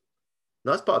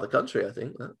 Nice part of the country, I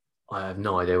think. I have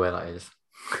no idea where that is.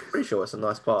 Pretty sure it's a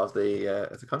nice part of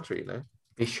the country,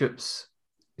 Bishops,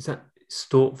 is that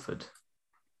Stortford?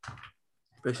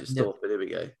 Bishop Stortford. Here we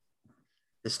go.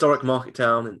 Historic market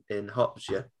town in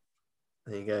Hertfordshire.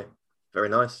 There you go. Very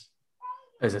nice.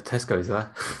 There's a Tesco's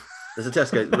there. There's a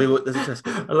Tesco. There's a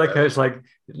Tesco. I like how it's like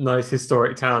nice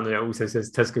historic town and it also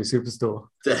says Tesco Superstore.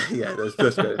 Yeah, there's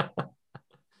Tesco.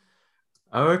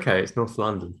 Oh, okay. It's North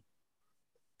London.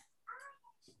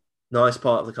 Nice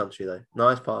part of the country, though.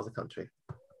 Nice part of the country.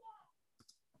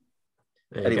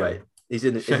 Anyway, he's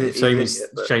in. Shame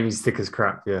he's thick as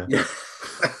crap. Yeah.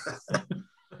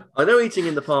 I know eating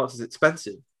in the parks is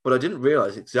expensive, but I didn't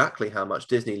realize exactly how much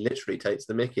Disney literally takes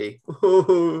the mickey.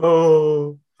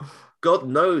 Oh. God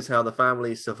knows how the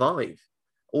families survive.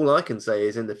 All I can say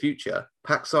is in the future,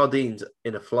 pack sardines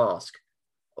in a flask.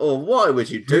 Or why would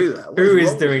you do that? Who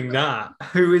is doing that?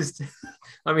 Who is?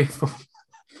 I mean, for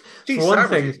one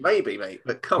thing, maybe, mate.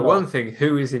 But come on. One thing,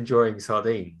 who is enjoying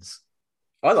sardines?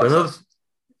 I like sardines.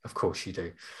 Of course you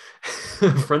do.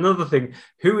 For another thing,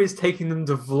 who is taking them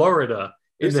to Florida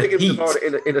in the heat?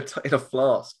 In a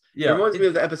flask. Yeah, it reminds me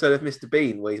of the episode of Mr.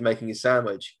 Bean where he's making his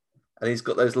sandwich and he's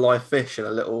got those live fish in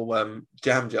a little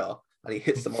jam jar and he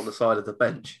hits them on the side of the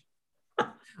bench. I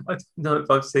don't know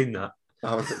if I've seen that.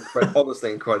 Oh, it's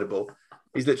honestly incredible.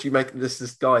 He's literally making this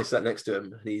guy sat next to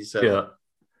him. And he's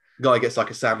guy gets like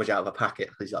a sandwich out of a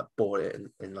packet. He's like bought it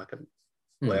in like a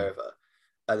wherever.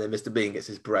 And then Mr. Bean gets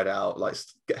his bread out, like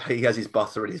he has his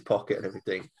butter in his pocket and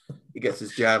everything. He gets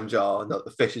his jam jar, and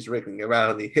the fish is wriggling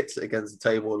around. And he hits it against the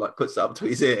table, like puts it up to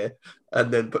his ear, and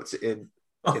then puts it in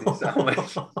his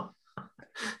sandwich.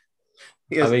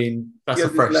 That's a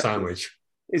fresh sandwich.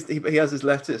 He has his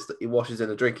lettuce that he washes in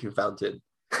a drinking fountain,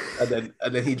 and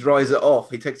then he dries it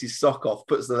off. He takes his sock off,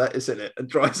 puts the lettuce in it, and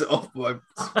dries it off by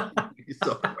his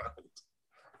sock around.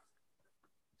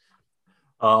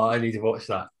 Oh, I need to watch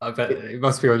that. I bet it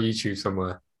must be on YouTube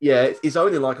somewhere. Yeah, it's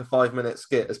only like a 5-minute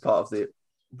skit as part of the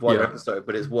one episode,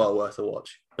 but it's well worth a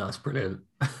watch. That's brilliant.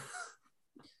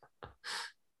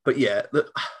 But yeah,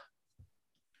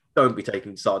 don't be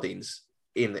taking sardines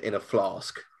in a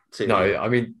flask. No, I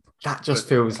mean that just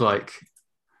feels like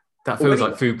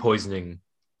like food poisoning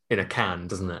in a can,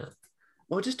 doesn't it?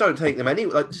 Well, just don't take them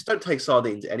anywhere. Like, just don't take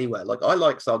sardines anywhere. Like I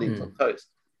like sardines on toast.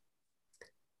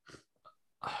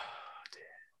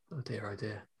 Oh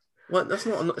dear. Well, it's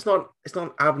not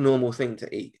an abnormal thing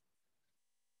to eat.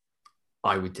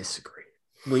 I would disagree.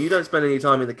 Well, you don't spend any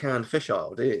time in the canned fish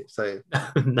aisle, do you? So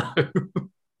no.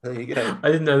 There you go.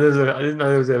 I didn't know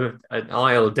there was an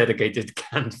aisle dedicated to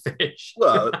canned fish.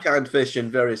 Well, canned fish and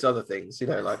various other things,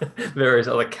 like various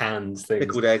other canned things.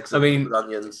 Pickled eggs, pickled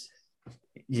onions.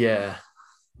 Yeah.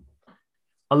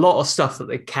 A lot of stuff that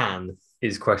they can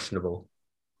is questionable.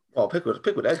 Well,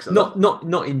 pickled eggs are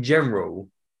not in general,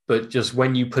 but just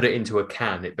when you put it into a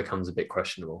can, it becomes a bit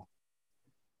questionable.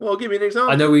 Well, give me an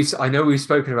example. I know we've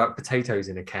spoken about potatoes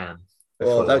in a can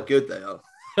before. Oh, they're good, they are.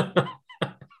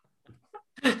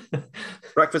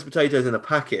 Breakfast potatoes in a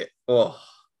packet. Oh,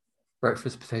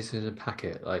 breakfast potatoes in a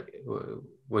packet. Like,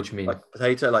 what do you mean? Like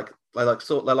potato, like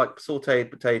sauteed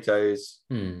potatoes.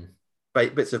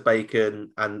 bits of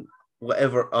bacon, and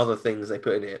whatever other things they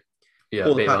put in it. Yeah,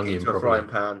 Pour a the bit of packet onion, into a probably. frying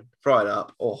pan, fry it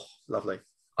up. Oh, lovely.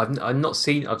 I've not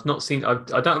seen. I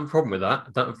don't have a problem with that.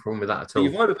 I don't have a problem with that at But all.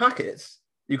 you've with packets.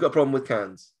 You've got a problem with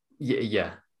cans.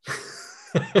 Yeah.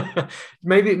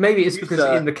 maybe it's You, because in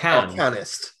sir, the are can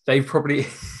canist. they've probably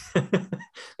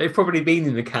been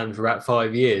in the can for about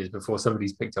 5 years before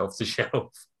somebody's picked it off the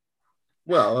shelf.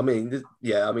 Well, I mean,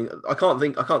 yeah, I mean, I can't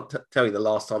tell you the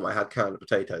last time I had canned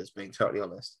potatoes, being totally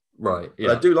honest. Right. But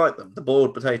Yeah. I do like them. The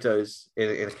boiled potatoes in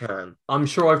a can. I'm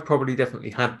sure I've probably definitely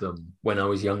had them when I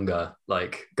was younger,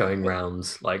 like going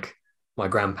round like my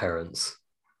grandparents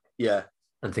Yeah.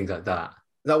 and things like that.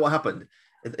 Is that what happened?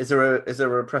 Is there a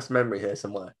repressed memory here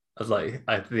somewhere? Of like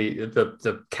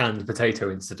the canned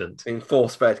potato incident. Being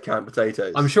force-fed canned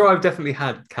potatoes. I'm sure I've definitely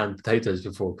had canned potatoes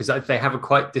before because they have a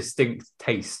quite distinct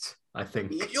taste, I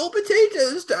think. Eat your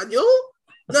potatoes, Daniel.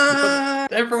 Nah,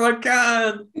 Everyone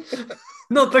can.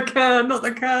 Not the can, not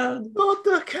the can. not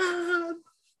the can.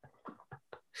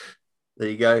 There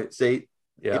you go. See,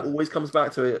 Yeah. it always comes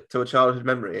back to a childhood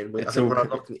memory, and I It's think all- we're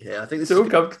unlocking it here. I think this It's all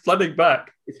is come flooding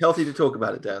back. it's healthy to talk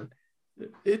about it, Dan.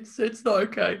 It's not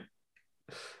okay.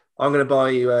 I'm going to buy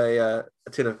you a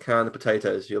tin of canned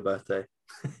potatoes for your birthday.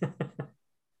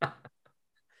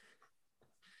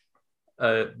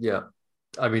 Yeah.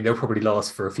 I mean, they'll probably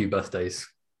last for a few birthdays.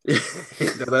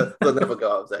 They'll never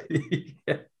go out of date.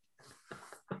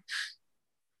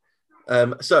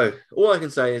 Yeah. So all I can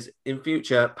say is, in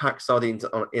future, pack sardines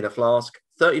in a flask.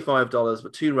 $35 for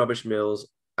 2 rubbish meals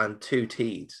and 2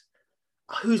 teas.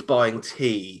 Who's buying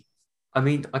tea? I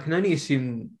mean, I can only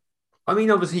assume. I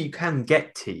mean, obviously, you can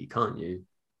get tea, can't you?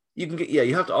 You can get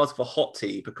you have to ask for hot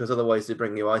tea because otherwise they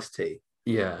bring you iced tea.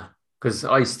 Yeah, because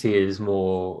iced tea is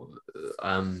more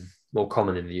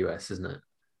common in the US, isn't it?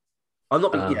 I'm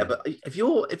not, but if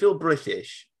you're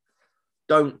British,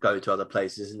 don't go to other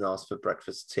places and ask for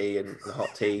breakfast tea and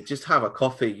hot tea. Just have a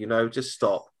coffee, just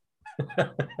stop.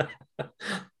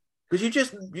 Because you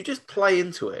just play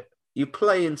into it. You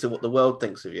play into what the world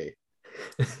thinks of you.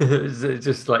 It's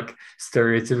just like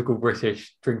stereotypical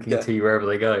British drinking tea wherever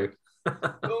they go.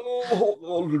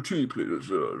 Oh, the tea, please.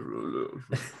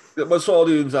 Get my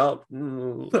sardines out.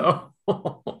 Out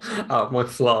of my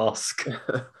flask.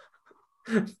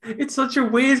 It's such a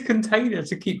weird container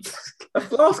to keep. A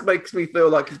flask makes me feel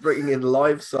like he's bringing in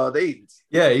live sardines.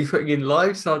 Yeah, he's putting in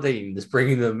live sardines,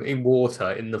 bringing them in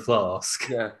water in the flask.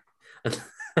 Yeah. And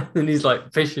then he's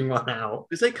like fishing one out.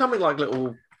 Because they come in like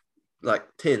little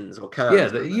tins or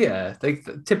cans. Yeah, they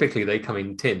typically they come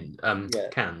in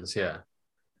cans. Yeah,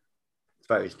 it's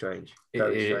very strange.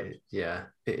 Very strange. Yeah,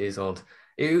 it is odd.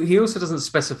 He also doesn't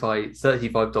specify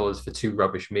 $35 for 2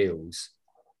 rubbish meals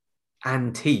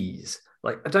and teas.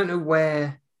 Like, I don't know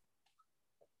where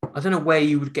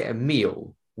you would get a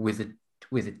meal with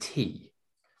a tea.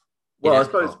 Well, I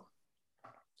suppose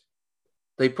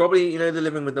they probably, they're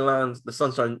living with the land, the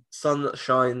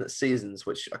sunshine seasons,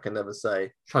 which I can never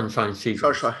say. Sunshine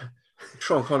seasons.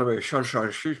 Sean Connery,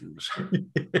 sunshine seasons.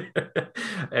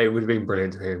 It would have been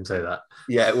brilliant to hear him say that.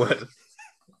 Yeah, it would.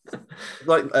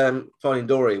 Like Finding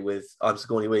Dory with I'm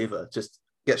Sigourney Weaver. Just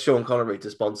get Sean Connery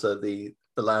to sponsor the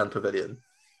land pavilion.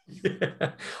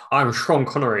 Yeah. I'm Sean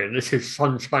Connery, and this is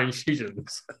Sunshine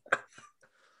Seasons.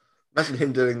 Imagine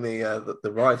him doing the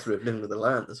ride through of Living with the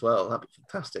Land as well. That'd be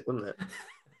fantastic, wouldn't it?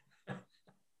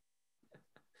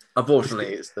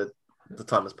 Unfortunately, it's the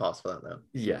time has passed for that now.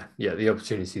 Yeah, the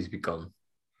opportunities be gone.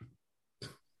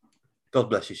 God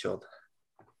bless you, Sean.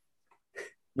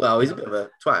 Well, he's a bit of a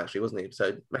twat, actually, wasn't he?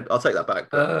 So I'll take that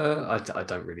back. I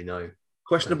don't really know.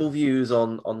 Questionable views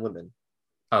on women.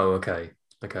 Oh, okay.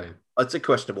 I'd say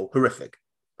questionable, horrific.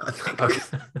 I think.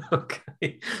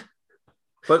 Okay.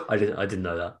 But I didn't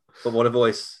know that. But what a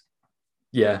voice!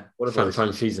 Yeah, what a voice!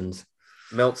 Sunshine Seasons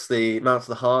melts the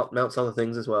heart, melts other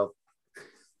things as well.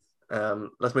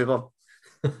 Let's move on.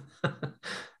 And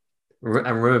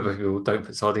remember, people, don't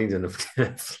put sardines in a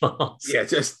flask. Yeah,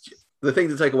 just the thing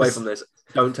to take away from this: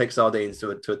 don't take sardines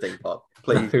to a theme park,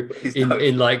 please. No, please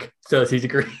in like 30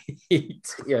 degree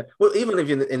heat. Yeah, well, even if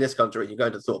you're in this country and you're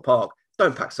going to Thorpe Park,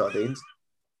 don't pack sardines.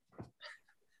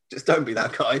 Just don't be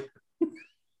that guy.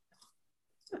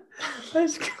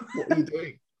 What are you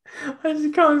doing? I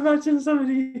just can't imagine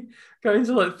somebody going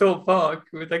to like Thorpe Park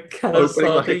with a can of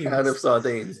Opening like sardines. a can of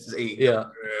sardines, just eat. Yeah.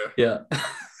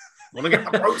 Want to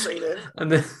get the protein in?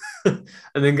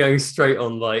 and then going straight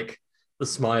on like the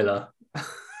Smiler.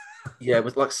 Yeah,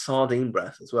 with like sardine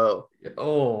breath as well.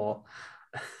 Oh,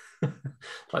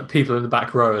 like people in the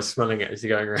back row are smelling it as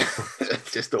you're going around.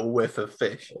 Just a whiff of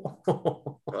fish.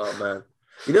 Oh man.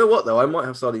 You know what though? I might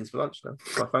have sardines for lunch now.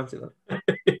 I fancy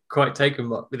that. quite taken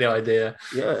with the idea.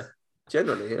 Yeah,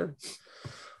 generally, yeah.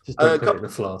 Just don't put it in a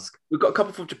flask. We've got a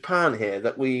couple from Japan here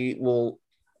that we're going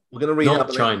to read Not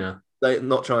out. China.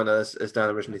 Not China, as Dan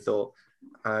originally thought.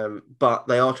 But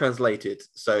they are translated,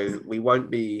 so we won't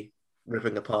be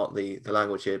ripping apart the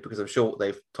language here because I'm sure what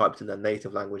they've typed in their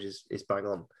native language is bang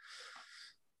on.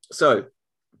 So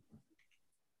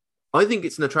I think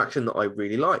it's an attraction that I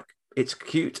really like. It's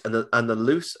cute, and the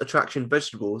loose attraction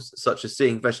vegetables, such as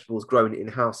seeing vegetables grown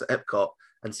in-house at Epcot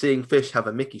and seeing fish have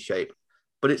a Mickey shape,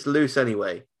 but it's loose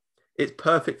anyway. It's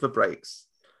perfect for breaks.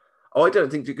 Oh, I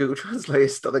don't think Google Translate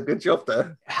has done a good job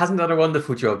there. It hasn't done a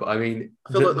wonderful job. I mean,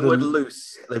 I feel like the word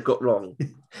loose they've got wrong.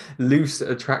 Loose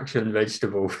attraction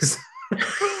vegetables.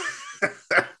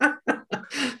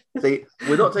 See,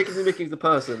 we're not taking the Mickey as the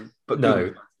person, but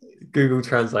no. Google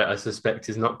Translate, I suspect,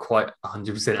 is not quite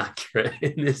 100% accurate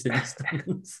in this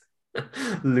instance.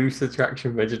 Loose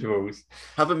attraction vegetables.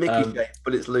 Have a Mickey shape,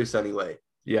 but it's loose anyway.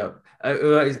 Yeah.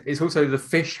 It's also the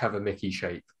fish have a Mickey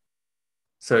shape.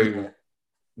 So, yeah.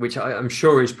 Which I'm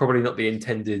sure is probably not the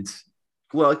intended.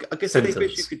 Well, I guess sentence. any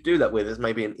fish you could do that with is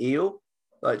maybe an eel.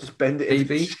 Like just bend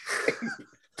it in,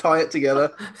 tie it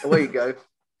together. Away you go.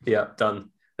 Yeah, done.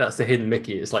 That's the hidden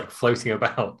Mickey. It's like floating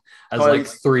about as like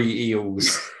 3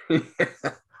 eels. I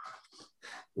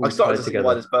started to see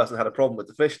why this person had a problem with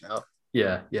the fish now.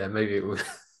 Yeah, maybe it was.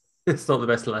 It's not the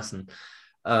best lesson.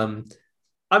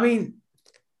 I mean,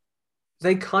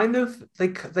 they kind of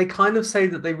say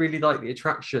that they really like the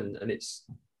attraction and it's,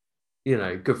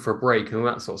 good for a break and all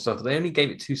that sort of stuff. They only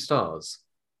gave it 2 stars,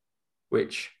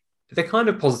 which they're kind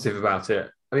of positive about it.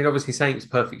 I mean, obviously saying it's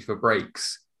perfect for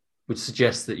breaks would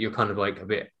suggest that you're kind of like a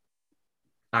bit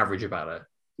average about it.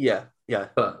 Yeah.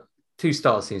 But 2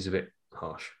 stars seems a bit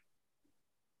harsh.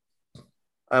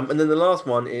 And then the last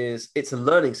one is, it's a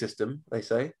learning system, they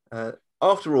say.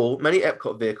 After all, many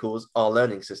Epcot vehicles are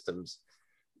learning systems.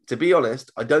 To be honest,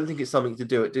 I don't think it's something to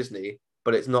do at Disney,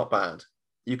 but it's not bad.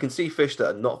 You can see fish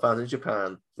that are not found in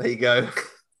Japan. There you go.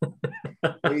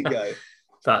 There you go.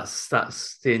 That's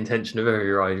the intention of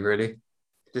every ride, really.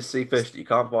 Just see fish that you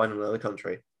can't find in another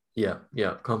country. Yeah.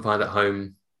 Can't find at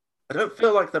home. I don't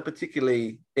feel like they're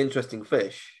particularly interesting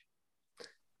fish.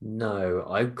 No,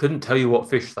 I couldn't tell you what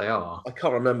fish they are. I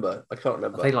can't remember.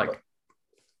 Are they like?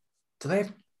 Do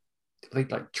they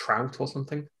like trout or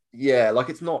something? Yeah, like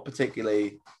it's not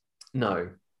particularly. No.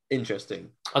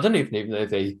 Interesting. I don't even know if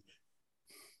they.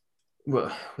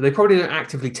 Well, they probably don't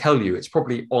actively tell you. It's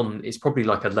probably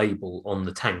like a label on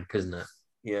the tank, isn't it?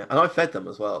 Yeah, and I fed them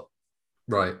as well.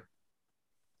 Right.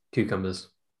 Cucumbers.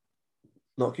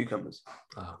 Not cucumbers.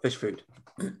 Oh. Fish food.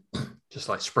 Just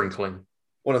like sprinkling.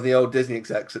 One of the old Disney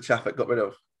execs that Chapek got rid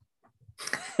of.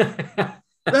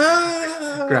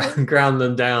 Ground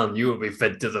them down. You will be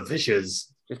fed to the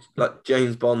fishes. Just like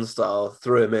James Bond style,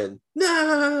 threw him in.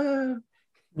 No.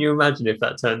 Can you imagine if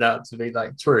that turned out to be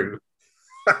like true?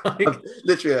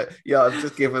 Literally, I've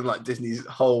just given like Disney's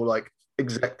whole like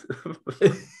exec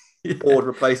board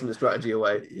replacement strategy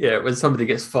away. Yeah, when somebody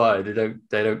gets fired, they don't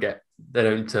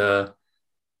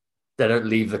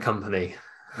leave the company.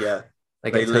 Yeah. They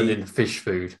get turned into fish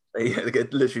food. They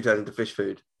get literally turned into fish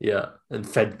food. Yeah, and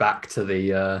fed back to the.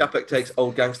 Chapek takes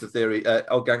old gangster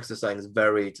sayings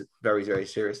very, very, very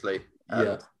seriously.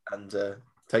 And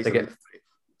takes them.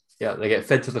 They get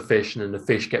fed to the fish, and then the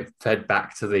fish get fed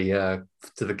back to the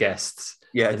guests.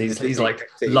 Yeah, and he's like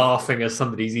laughing as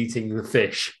somebody's eating the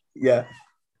fish. Yeah.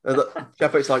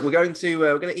 Chapek's like, we're going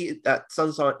to eat at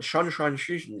Sunshine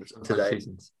Fusions today.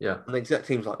 Yeah, and the exec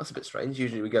team's like, that's a bit strange.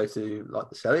 Usually we go to like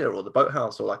the cellar or the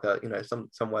boathouse or like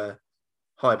somewhere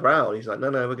highbrow. And he's like, no,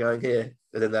 we're going here.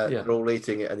 And then they're all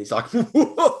eating it, and he's like,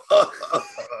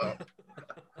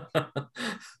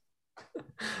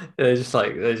 they're just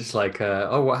like,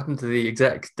 oh, what happened to the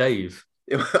exec, Dave?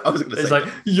 I was going to say, it's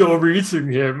like, you're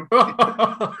eating him.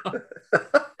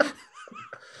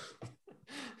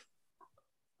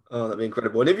 Oh, that'd be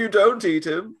incredible. And if you don't eat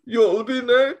him, you'll be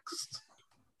next.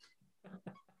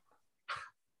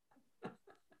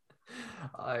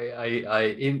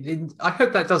 I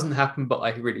hope that doesn't happen, but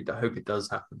I really hope it does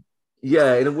happen.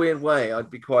 Yeah, in a weird way,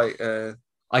 I'd be quite.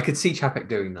 I could see Chapek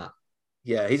doing that.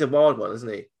 Yeah, he's a wild one,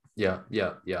 isn't he? Yeah.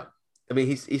 I mean,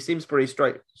 he seems pretty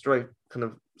straight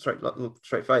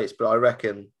face, but I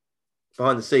reckon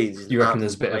behind the scenes, you reckon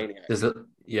there's a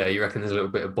little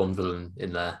bit of Bond villain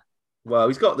in there. Well,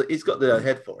 he's got the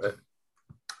head for it.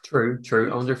 True.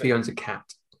 I wonder if he owns a cat.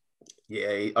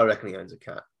 Yeah, I reckon he owns a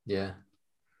cat. Yeah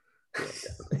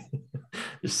definitely.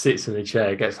 Just sits in a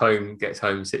chair, gets home,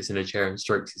 sits in a chair and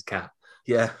strokes his cat.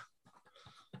 Yeah.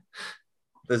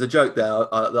 There's a joke there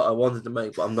that I wanted to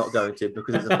make, but I'm not going to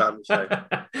because it's a family show.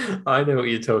 I know what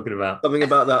you're talking about. Something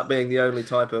about that being the only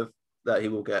type of that he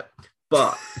will get.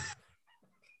 But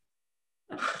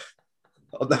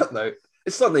on that note,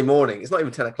 it's Sunday morning. It's not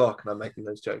even 10 o'clock and I'm making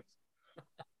those jokes.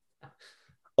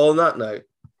 On that note,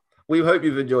 we hope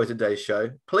you've enjoyed today's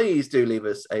show. Please do leave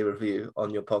us a review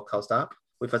on your podcast app.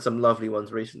 We've had some lovely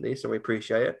ones recently, so we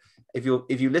appreciate it. If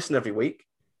you listen every week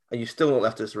and you still not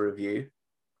left us a review,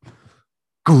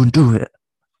 go and do it.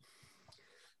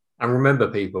 And remember,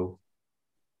 people,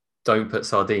 don't put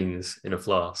sardines in a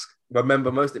flask.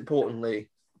 Remember, most importantly,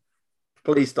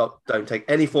 please don't take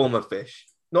any form of fish,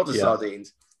 not just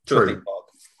sardines, to a theme park.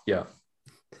 Yeah.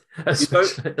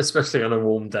 Especially on a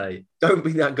warm day. Don't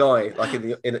be that guy like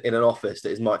in an office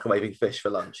that is microwaving fish for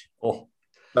lunch. Oh,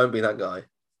 don't be that guy.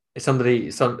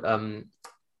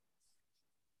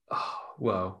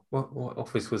 What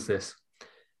office was this?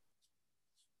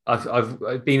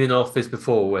 I've been in an office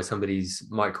before where somebody's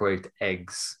microwaved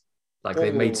eggs. Like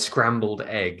they made scrambled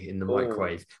egg in the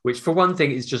microwave, which for one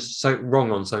thing is just so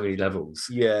wrong on so many levels.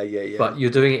 Yeah. But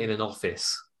you're doing it in an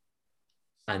office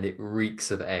and it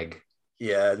reeks of egg.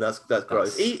 Yeah, that's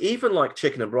gross. Even like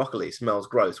chicken and broccoli smells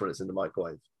gross when it's in the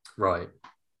microwave. Right.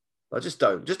 Like, just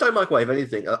don't microwave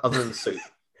anything other than soup.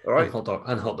 All right.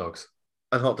 And hot dogs.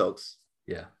 And hot dogs.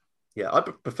 Yeah. Yeah, I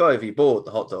prefer if you board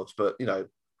the hot dogs, but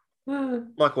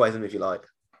microwave them if you like.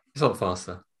 It's a lot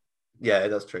faster. Yeah,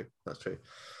 that's true.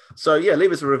 So yeah,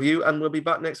 leave us a review, and we'll be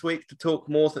back next week to talk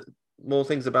more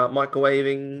things about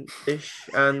microwaving fish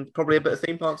and probably a bit of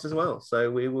theme parks as well.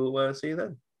 So we will see you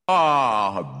then.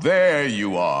 Ah, there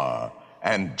you are.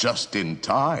 And just in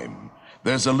time.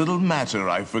 There's a little matter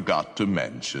I forgot to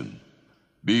mention.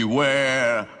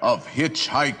 Beware of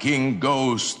hitchhiking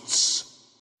ghosts.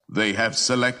 They have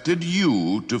selected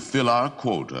you to fill our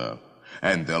quota,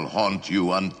 and they'll haunt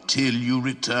you until you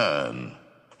return.